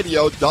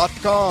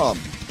bbsradio.com.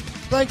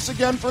 Thanks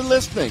again for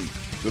listening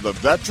to the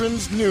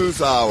Veterans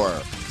News Hour.